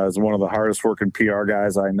is one of the hardest working PR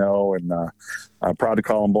guys I know, and I'm proud to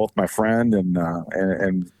call them both my friend,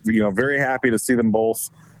 and very happy to see them both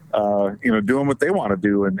doing what they want to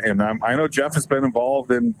do. And I know Jeff has been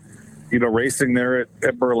involved in, racing there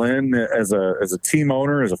at Berlin as a team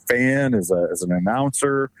owner, as a fan, as an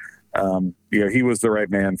announcer. He was the right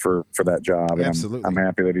man for that job. And absolutely. I'm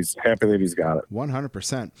happy that he's got it.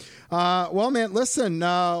 100%. Well, man, listen,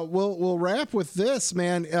 we'll wrap with this,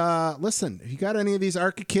 man. Listen, if you got any of these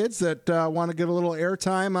ARCA kids that want to get a little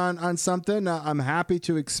airtime on something, I'm happy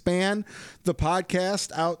to expand the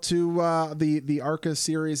podcast out to the ARCA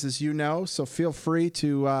series, as you know. So feel free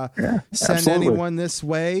to send absolutely. anyone this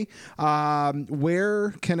way.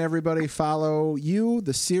 Where can everybody follow you,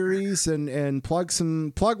 the series, and plug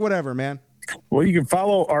whatever, man? Well, you can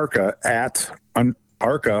follow ARCA at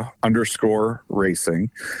ARCA_racing.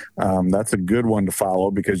 That's a good one to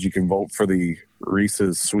follow because you can vote for the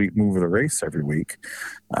Reese's Sweet Move of the Race every week.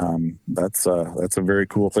 That's a very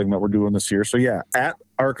cool thing that we're doing this year. So yeah, at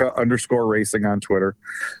ARCA_racing on Twitter.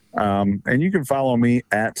 And you can follow me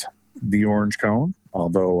at the Orange Cone,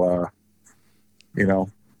 although,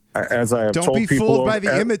 as I have don't told be people, fooled by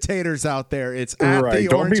the imitators out there. It's at the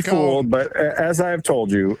don't Orange be Cone. fooled. But as I have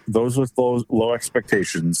told you, those with those low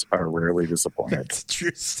expectations are rarely disappointed. That's a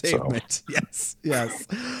true statement. So. Yes.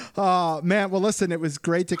 Oh, man. Well, listen, it was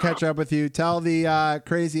great to catch up with you. Tell the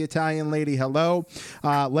crazy Italian lady hello.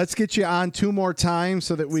 Let's get you on 2 more times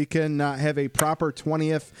so that we can have a proper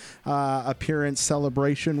 20th appearance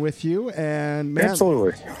celebration with you. And man,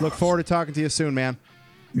 absolutely. Look forward to talking to you soon, man.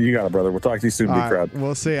 You got it, brother. We'll talk to you soon, big crowd.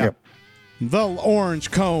 We'll see ya. Yep. The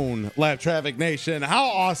Orange Cone, Lap Traffic Nation. How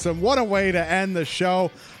awesome. What a way to end the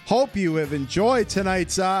show. Hope you have enjoyed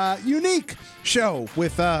tonight's unique show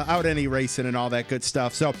without any racing and all that good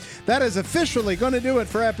stuff. So that is officially going to do it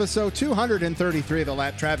for episode 233 of the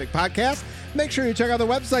Lap Traffic Podcast. Make sure you check out the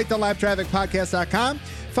website, thelaptrafficpodcast.com.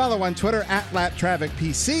 Follow on Twitter at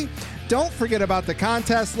LapTrafficPC. Don't forget about the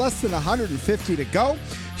contest. Less than 150 to go.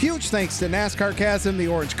 Huge thanks to NASCARCASM, the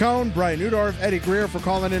Orange Cone, Brian Newdorf, Eddie Greer for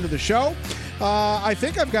calling into the show. I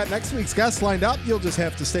think I've got next week's guest lined up. You'll just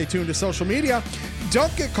have to stay tuned to social media.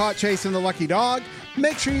 Don't get caught chasing the lucky dog.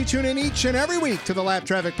 Make sure you tune in each and every week to the Lap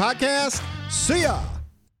Traffic Podcast. See ya!